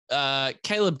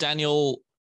Caleb Daniel,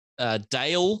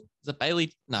 Dale, is it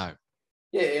Bailey? No.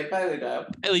 Yeah, Bailey Dale.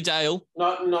 Bailey Dale.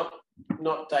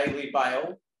 Not Daily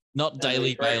Bale. Not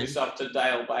Daily Bale. Yourself to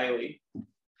Dale Bailey.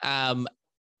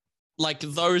 Like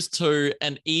those two,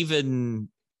 and even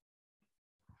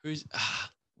who's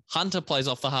Hunter plays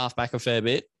off the halfback a fair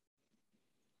bit.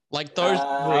 Like those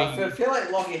I feel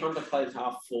like Lockie Hunter plays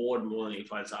half forward more than he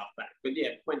plays half back. But yeah,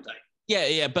 point taken.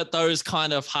 Yeah, but those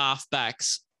kind of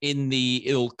halfbacks in the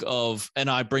ilk of, and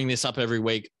I bring this up every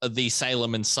week, the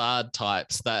Salem and Sard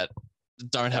types that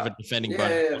don't have a defending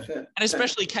bonus. Fair, and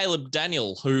especially Caleb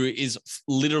Daniel, who is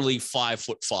literally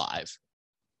 5'5".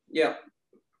 Yeah.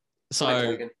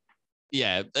 So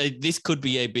yeah, this could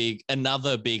be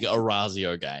another big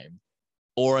Orazio game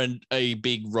or a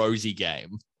big Rosie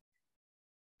game.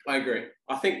 I agree.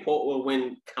 I think Port will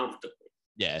win comfortably.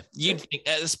 Yeah, you'd think,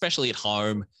 especially at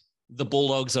home, the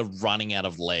Bulldogs are running out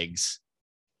of legs.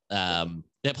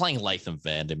 They're playing Latham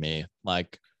Vandermeer.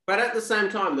 But at the same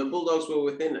time, the Bulldogs were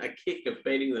within a kick of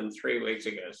beating them 3 weeks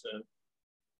ago. So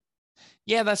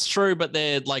yeah, that's true. But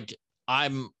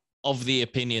I'm of the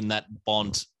opinion that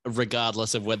Bont,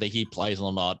 regardless of whether he plays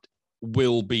or not,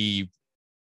 will be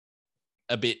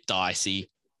a bit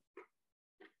dicey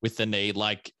with the knee,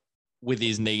 with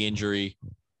his knee injury.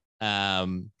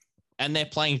 And they're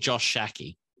playing Josh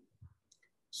Shackey.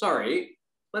 Sorry,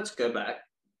 let's go back.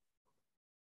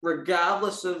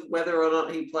 Regardless of whether or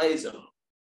not he plays or not.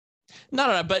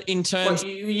 No, but in terms...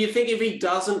 you think if he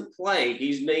doesn't play,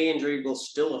 his knee injury will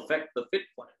still affect the fit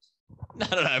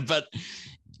players? No, but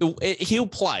he'll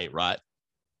play, right?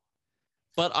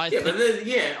 But I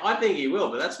think he will,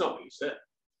 but that's not what you said.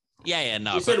 Yeah,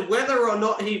 no. You said whether or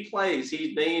not he plays,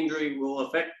 his knee injury will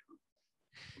affect him.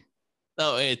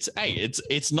 No,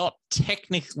 it's not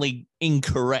technically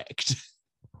incorrect.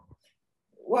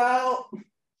 Well...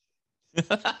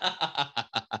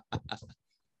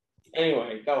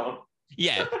 Anyway, go on.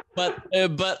 Yeah,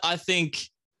 but I think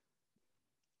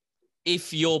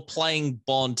if you're playing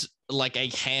Bont like a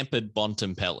hampered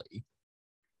Bontempelli,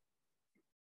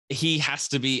 he has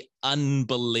to be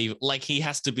unbelievable. He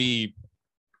has to be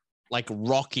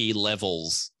Rocky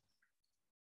levels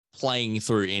playing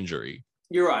through injury.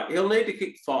 You're right. He'll need to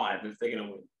kick 5 if they're going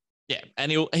to win. Yeah,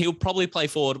 and he'll probably play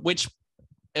forward, which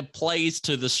it plays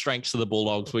to the strengths of the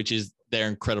Bulldogs, which is their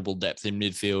incredible depth in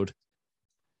midfield.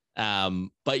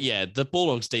 But yeah, the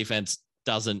Bulldogs defense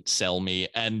doesn't sell me.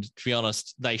 And to be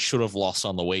honest, they should have lost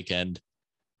on the weekend.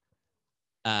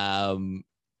 And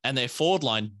their forward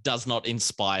line does not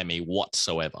inspire me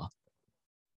whatsoever.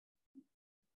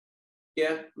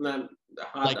 Yeah, no,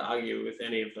 hard to argue with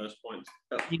any of those points.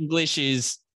 English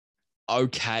is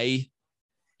okay.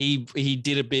 He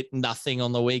did a bit nothing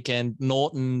on the weekend.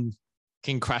 Norton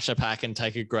can crash a pack and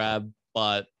take a grab,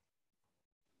 but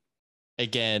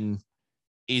again,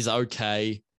 is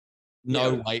okay.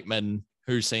 No Waitman,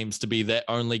 who seems to be their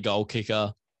only goal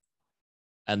kicker.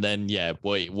 And then,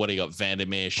 what do you got?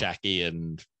 Vandermeer, Shackey,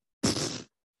 and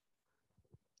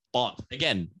Bont.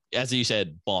 Again, as you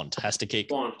said, Bont has to kick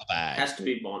Bont. A bag. Has to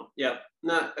be Bont. Yep.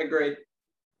 No, agreed.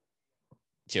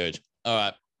 Huge.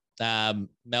 All right.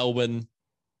 Melbourne,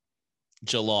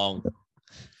 Geelong.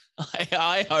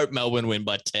 I hope Melbourne win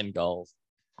by 10 goals.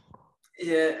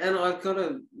 Yeah, and I've got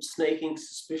a sneaking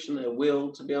suspicion they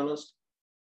will, to be honest.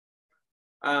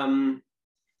 I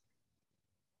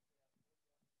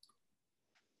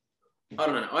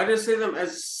don't know. I just see them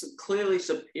as clearly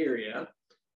superior.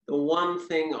 The one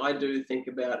thing I do think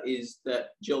about is that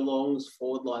Geelong's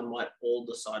forward line might all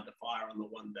decide to fire on the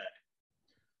one day.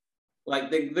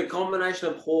 The combination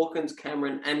of Hawkins,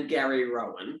 Cameron, and Gary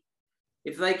Rowan,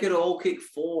 if they could all kick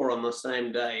 4 on the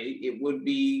same day, it would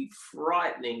be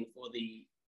frightening for the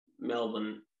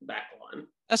Melbourne backline.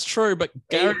 That's true, but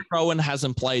Gary Rowan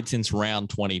hasn't played since round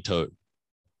 22.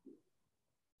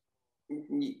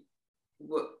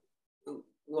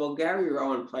 Well, Gary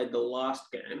Rowan played the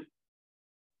last game.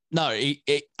 No,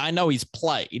 I know he's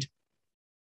played.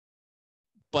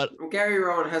 But Gary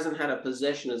Rowan hasn't had a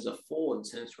possession as a forward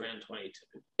since round 22.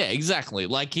 Yeah, exactly.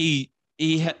 Like he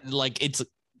had like it's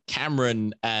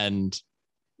Cameron and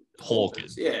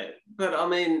Hawkins. Yeah, but I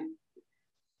mean,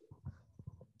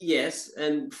 yes,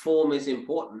 and form is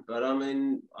important, but I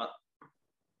mean,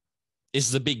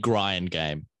 It's the big grind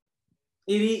game.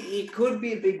 it could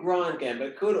be a big grind game, but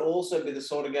it could also be the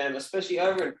sort of game, especially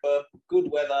over in Perth, good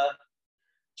weather.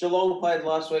 Geelong played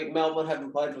last week. Melbourne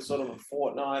haven't played for sort of a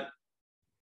fortnight.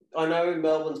 I know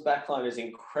Melbourne's backline is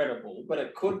incredible, but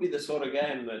it could be the sort of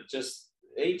game that just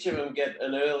each of them get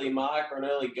an early mark or an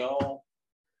early goal.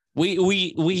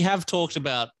 We have talked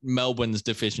about Melbourne's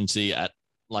deficiency at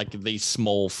like the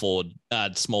small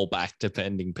back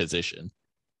defending position.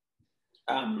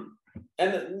 And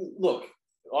look,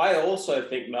 I also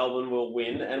think Melbourne will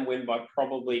win and win by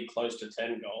probably close to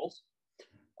 10 goals.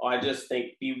 I just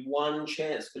think the one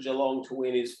chance for Geelong to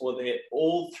win is for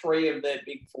all three of their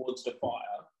big forwards to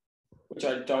fire, which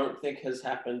I don't think has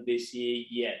happened this year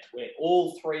yet, where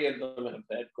all three of them have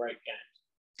had great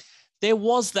games. There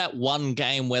was that one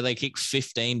game where they kicked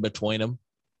 15 between them.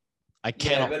 I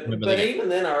cannot remember. But even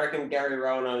then, I reckon Gary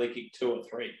Rowan only kicked 2 or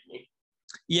 3, didn't he?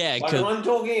 Yeah. Like, I'm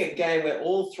talking a game where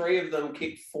all three of them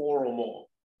kicked 4 or more.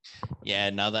 Yeah,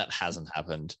 no, that hasn't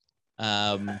happened.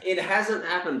 It hasn't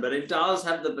happened, but it does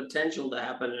have the potential to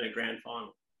happen in a grand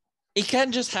final. It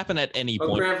can just happen at any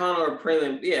point. A grand final or a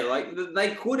prelim, yeah, like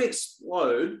they could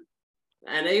explode.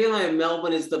 And even though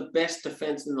Melbourne is the best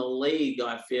defense in the league,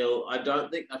 I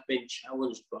don't think they've been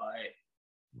challenged by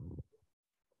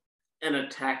an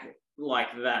attack like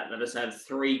that has had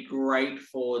 3 great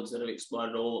forwards that have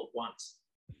exploded all at once.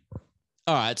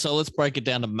 All right, so let's break it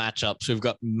down to matchups. We've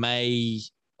got May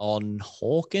on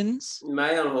Hawkins.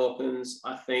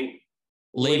 I think.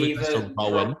 Lever goes to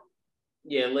Rowan.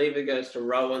 Lever goes to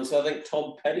Rowan. So I think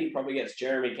Tom Petty probably gets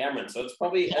Jeremy Cameron. So it's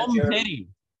probably Tom Petty.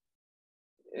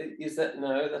 Is that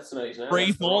no? That's not his name.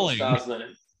 Free falling. Star's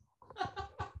name.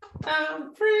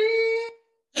 Free.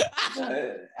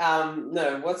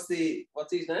 No. What's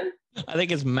his name? I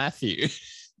think it's Matthew.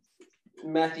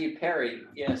 Matthew Perry.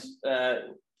 Yes.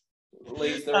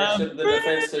 Leaves the rest of the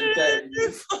defense to David.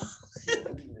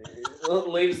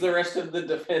 Leaves the rest of the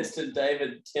defense to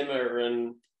David Timmer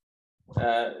and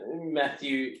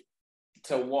Matthew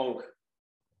to Wonk.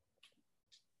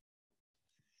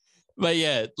 But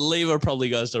yeah, Lever probably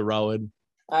goes to Rowan.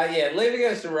 Lever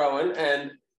goes to Rowan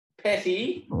and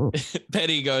Petty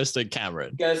goes to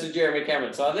Cameron. Goes to Jeremy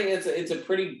Cameron. So I think it's a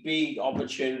pretty big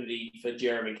opportunity for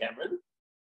Jeremy Cameron.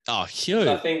 Oh, huge.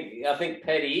 So I think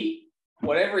Petty,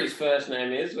 whatever his first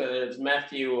name is, whether it's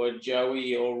Matthew or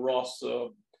Joey or Ross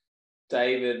or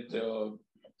David or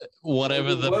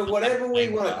whatever we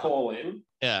want to call him.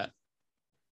 Yeah.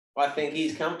 I think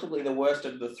he's comfortably the worst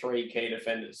of the 3 key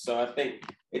defenders. So I think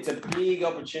it's a big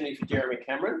opportunity for Jeremy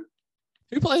Cameron.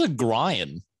 Who plays a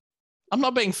Grian? I'm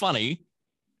not being funny.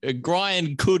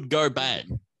 Grian could go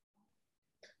bang.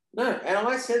 No, and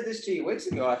I said this to you weeks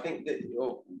ago. I think that,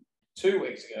 or 2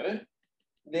 weeks ago,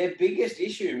 their biggest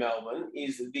issue, Melbourne,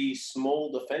 is the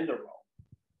small defender role.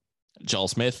 Joel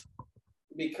Smith.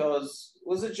 Because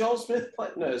was it Joel Smith?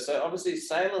 No, so obviously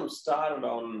Salem started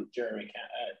on Jeremy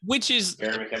Cameron. Which is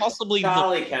possibly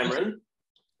Charlie Cameron.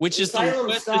 Which is Salem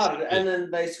started, and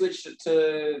then they switched it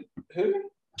to who?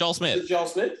 Joel Smith. Joel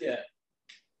Smith, yeah.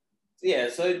 Yeah,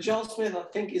 so Joel Smith, I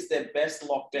think, is their best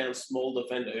lockdown small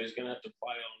defender who's going to have to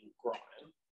play on Grian.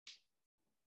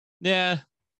 Yeah.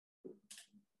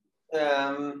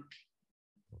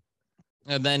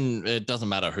 And then it doesn't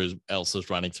matter who else is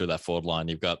running through that forward line.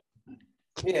 You've got.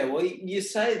 Yeah, well, you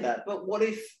say that, but what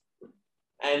if?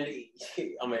 And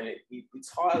I mean, it's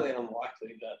highly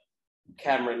unlikely that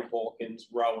Cameron, Hawkins,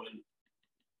 Rowan,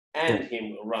 and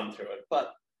him will run through it.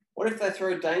 But what if they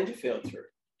throw Dangerfield through?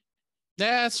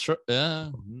 Yeah, that's true.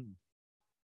 I mean,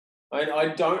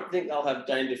 I don't think they'll have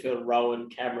Dangerfield, Rowan,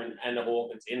 Cameron, and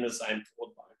Hawkins in the same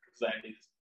forward line because that is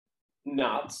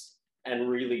nuts and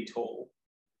really tall.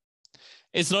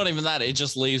 It's not even that; it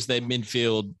just leaves their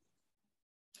midfield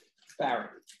barren.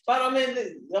 But I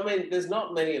mean, there's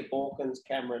not many of Hawkins,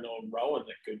 Cameron, or Rowan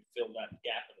that could fill that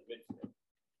gap in the midfield.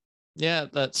 Yeah,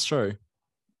 that's true.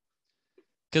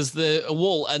 Because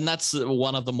and that's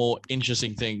one of the more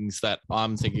interesting things that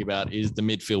I'm thinking about is the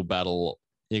midfield battle.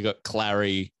 You got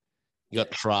Clary, you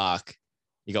got Clark,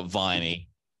 you got Viney,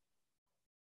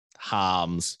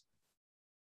 Harms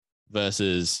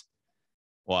versus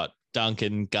what?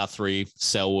 Duncan, Guthrie,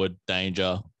 Selwood,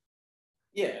 Danger.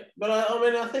 Yeah, but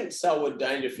I think Selwood,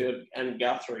 Dangerfield, and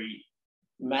Guthrie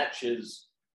matches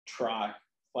Clark,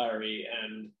 Clary,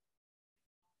 and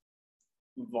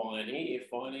Viney, if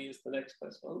Viney is the next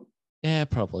best one. Yeah,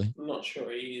 probably. I'm not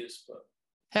sure he is, but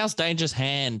how's Danger's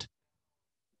hand?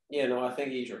 yeah, no, I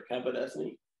think he's recovered, hasn't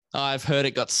he? I've heard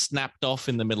it got snapped off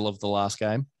in the middle of the last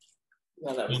game.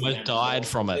 No, that was He almost died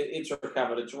from it. It's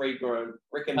recovered. It's regrown.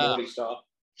 Rick and Ah. Morty style.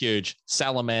 Huge.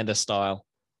 Salamander style.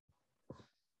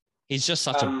 He's just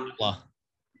such a battler.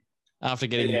 After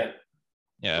getting...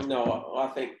 Yeah. No, I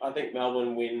think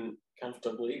Melbourne win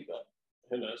comfortably, but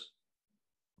who knows?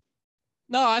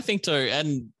 No, I think too.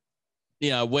 And,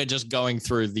 we're just going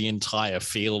through the entire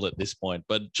field at this point.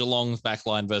 But Geelong's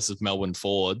backline versus Melbourne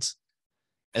forwards,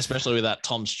 especially with that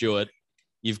Tom Stewart,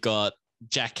 you've got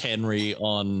Jack Henry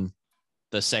on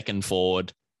the second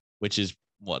forward, which is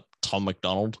Tom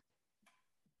McDonald.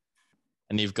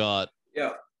 And you've got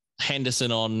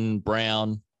Henderson on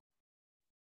Brown.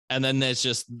 And then there's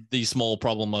just the small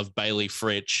problem of Bailey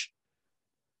Fritsch,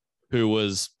 who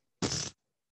was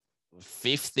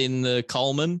fifth in the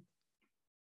Coleman,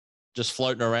 just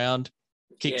floating around.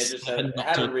 Just had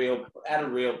a real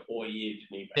poor year, didn't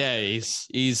he? Yeah,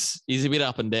 he's a bit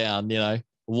up and down,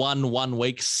 one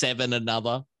week, 7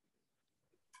 another.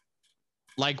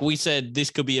 Like we said, this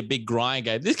could be a big grind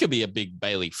game. This could be a big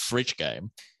Bailey Fritsch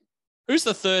game. Who's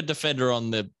the third defender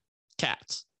on the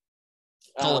Cats?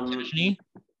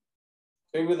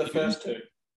 Who were the first two?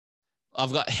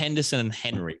 I've got Henderson and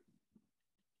Henry.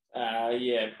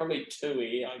 Probably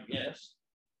Tui, I guess.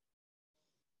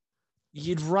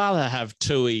 You'd rather have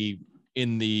Tui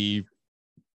in the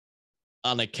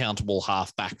unaccountable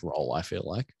halfback role, I feel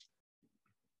like.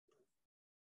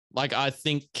 Like, I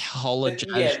think college...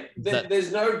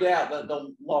 there's no doubt that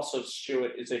the loss of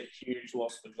Stewart is a huge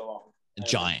loss for Geelong. A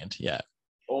giant, yeah.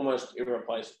 Almost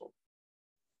irreplaceable.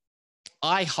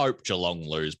 I hope Geelong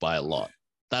lose by a lot.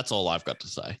 That's all I've got to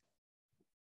say.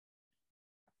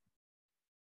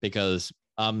 Because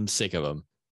I'm sick of them.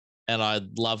 And I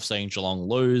love seeing Geelong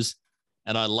lose.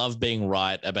 And I love being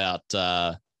right about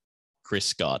Chris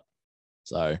Scott.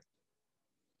 So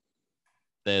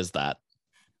there's that.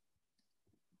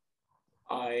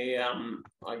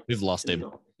 We've lost him.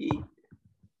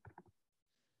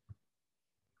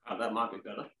 That might be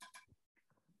better.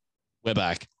 We're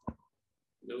back.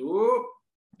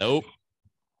 Nope.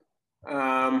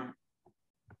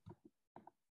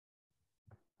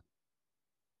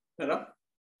 Better?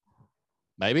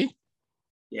 Maybe?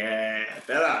 Yeah,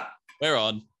 better. We're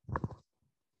on.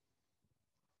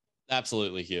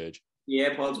 Absolutely huge. The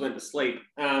AirPods went to sleep.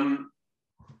 So,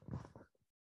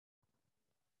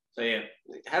 yeah.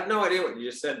 I have no idea what you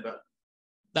just said, but...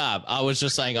 Nah, I was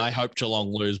just saying I hope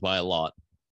Geelong lose by a lot.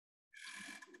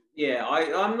 Yeah,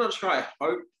 I'm not sure I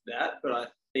hope that, but I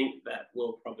think that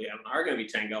will probably happen. I'm going to be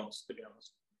 10 goals, to be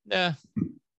honest. Yeah.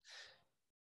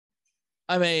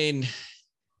 I mean,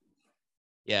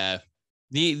 yeah.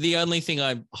 The only thing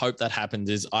I hope that happens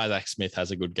is Isaac Smith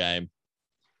has a good game.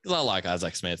 Because I like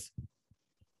Isaac Smith.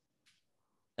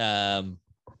 Because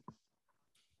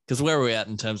where are we at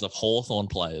in terms of Hawthorn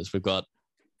players? We've got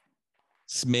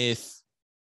Smith.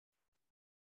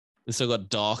 We've still got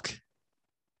Doc.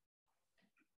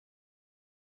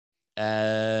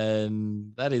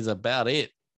 And that is about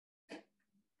it.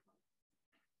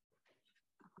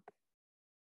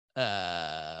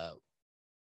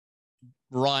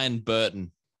 Ryan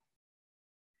Burton.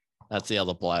 That's the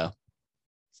other player.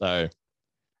 So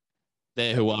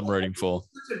they're who I'm rooting for.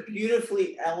 It's a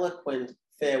beautifully eloquent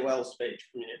farewell speech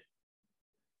from you.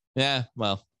 Yeah,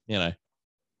 well,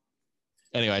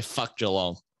 Anyway, fuck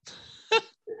Geelong.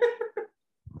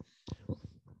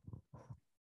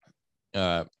 All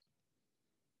right.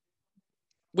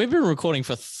 We've been recording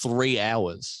for 3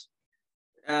 hours.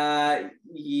 4.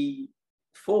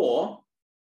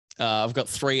 I've got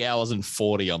 3 hours and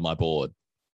 40 on my board.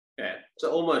 Yeah, so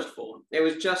almost 4. It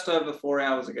was just over 4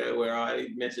 hours ago where I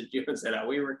messaged you and said, "Are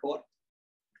we recording?"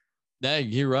 No,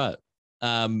 you're right.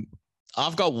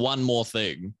 I've got one more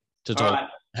thing to talk. Right.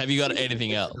 Have you got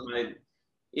anything else?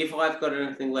 If I've got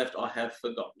anything left, I have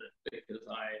forgotten it because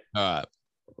All right.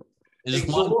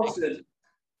 Exhausted.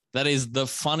 That is the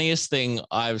funniest thing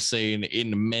I've seen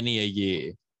in many a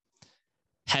year.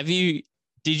 Did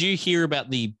you hear about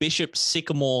the Bishop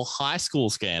Sycamore High School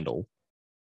scandal?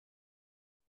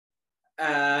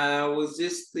 Was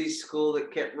this the school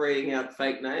that kept reading out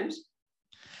fake names?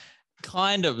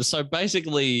 Kind of. So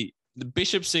basically, the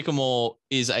Bishop Sycamore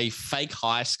is a fake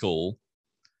high school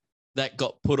that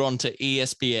got put onto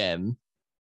ESPN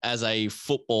as a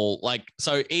football,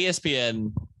 so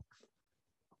ESPN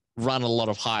run a lot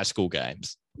of high school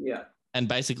games. Yeah. And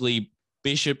basically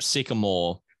Bishop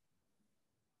Sycamore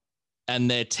and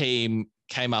their team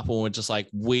came up and were just like,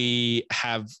 we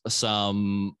have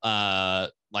some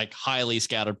like highly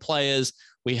scouted players.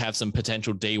 We have some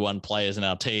potential D1 players in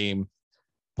our team.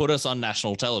 Put us on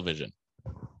national television.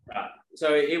 Right.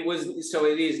 So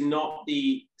it is not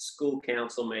the school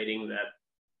council meeting that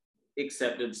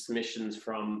accepted submissions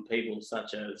from people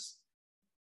such as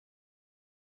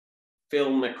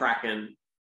Phil McCracken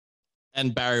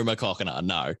and Barry McCockiner.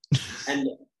 No.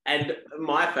 and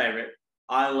my favorite,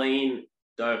 Eileen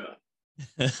Dover.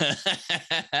 It's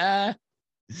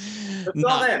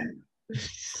not them.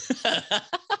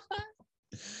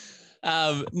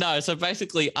 No, so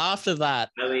basically after that,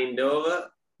 Eileen Dover.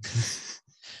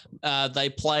 They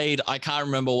played, I can't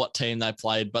remember what team they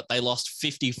played, but they lost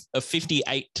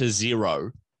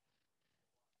 58-0.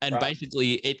 And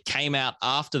basically it came out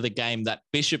after the game that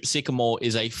Bishop Sycamore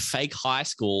is a fake high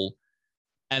school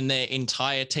and their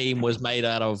entire team was made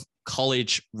out of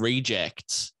college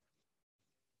rejects.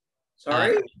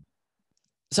 Sorry?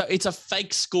 So it's a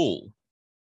fake school.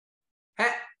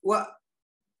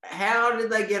 How did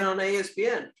they get on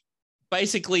ESPN?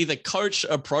 Basically, the coach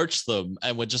approached them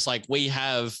and were just like, we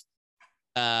have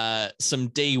some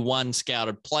D1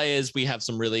 scouted players. We have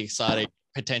some really exciting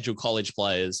potential college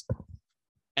players.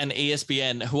 And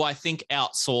ESPN, who I think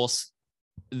outsource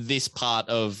this part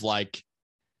of like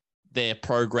their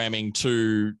programming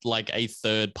to like a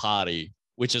third party,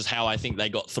 which is how I think they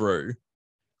got through,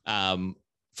 from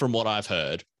what I've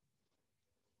heard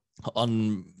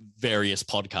on various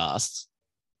podcasts.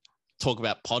 Talk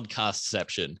about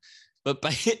podcastception. But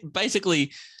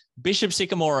basically, Bishop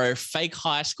Sycamore are a fake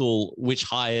high school which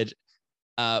hired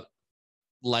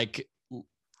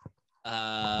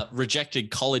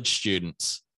rejected college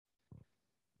students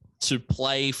to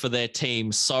play for their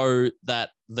team so that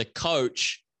the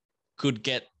coach could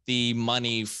get the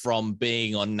money from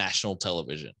being on national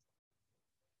television.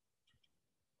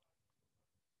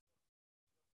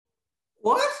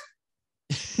 What?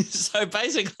 So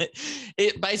basically,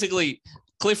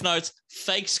 Cliff Notes,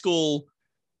 fake school,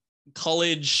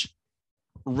 college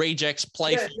rejects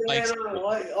play for fake school.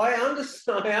 I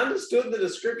understood the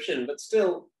description, but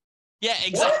still. Yeah,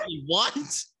 exactly. What?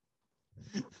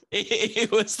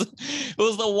 It was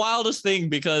the wildest thing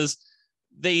because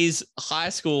these high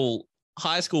school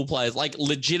players, like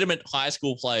legitimate high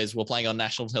school players, were playing on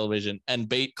national television and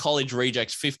beat college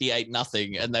rejects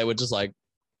 58-0, and they were just like,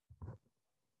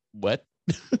 what?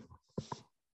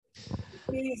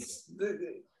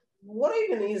 What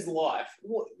even is life?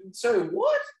 So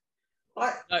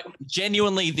what?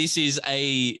 Genuinely, this is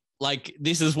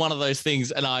one of those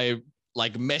things, and I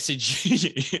like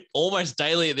message almost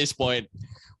daily at this point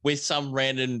with some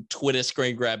random Twitter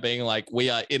screen grab being like, we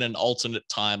are in an alternate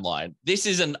timeline. This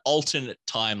is an alternate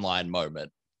timeline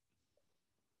moment.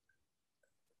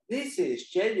 This is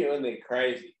genuinely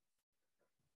crazy.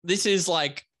 This is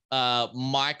like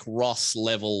Mike Ross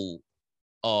level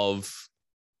of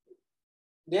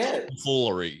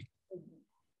foolery.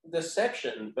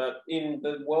 Deception, but in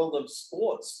the world of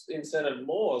sports instead of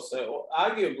law, so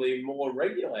arguably more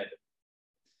regulated.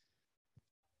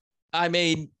 I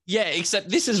mean, yeah, except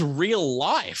this is real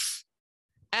life.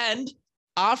 And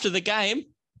after the game,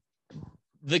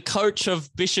 the coach of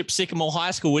Bishop Sycamore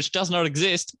High School, which does not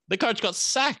exist, the coach got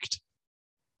sacked.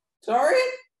 Sorry?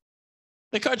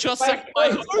 The coach got sacked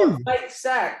by who? Fake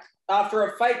sacked after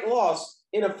a fake loss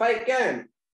in a fake game.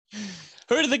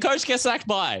 Who did the coach get sacked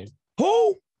by?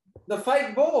 Who? The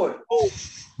fake board.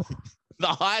 The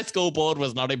high school board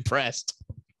was not impressed.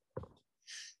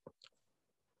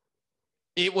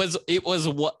 It was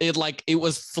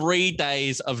 3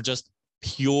 days of just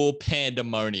pure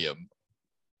pandemonium.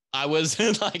 I was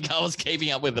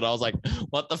keeping up with it. I was like,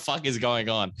 what the fuck is going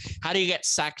on? How do you get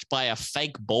sacked by a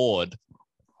fake board?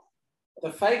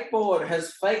 The fake board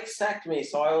has fake sacked me,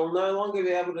 so I will no longer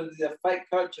be able to be the fake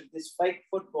coach of this fake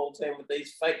football team with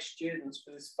these fake students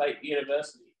for this fake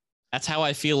university. That's how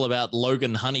I feel about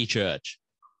Logan Honeychurch.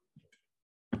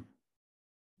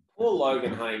 Poor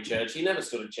Logan Honeychurch. He never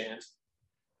stood a chance.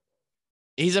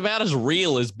 He's about as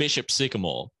real as Bishop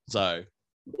Sycamore. So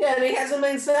yeah, and he hasn't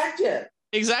been sacked yet.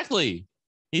 Exactly.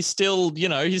 He's still,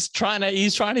 he's trying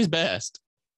his best.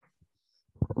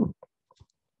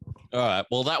 All right.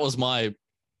 Well, that was my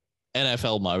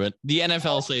NFL moment. The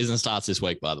NFL season starts this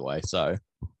week, by the way. So,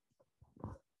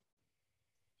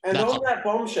 and on that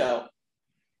bombshell.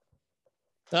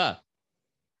 I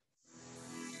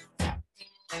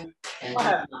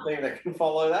have nothing that can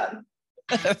follow that.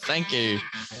 Thank you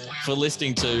for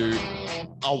listening to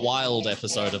a wild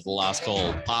episode of The Last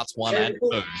Call, parts 1 and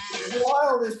 2.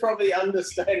 Wild is probably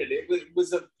understated. It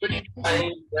was a pretty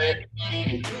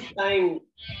tame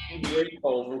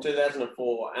recall from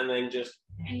 2004, and then just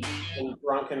some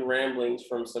drunken ramblings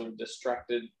from some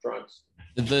distracted drunks.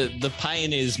 The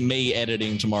pain is me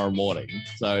editing tomorrow morning.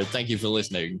 So thank you for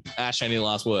listening. Ash, any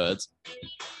last words?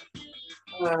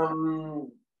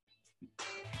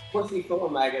 What's he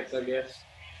called? Maggots, I guess.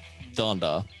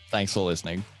 Donda, thanks for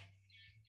listening.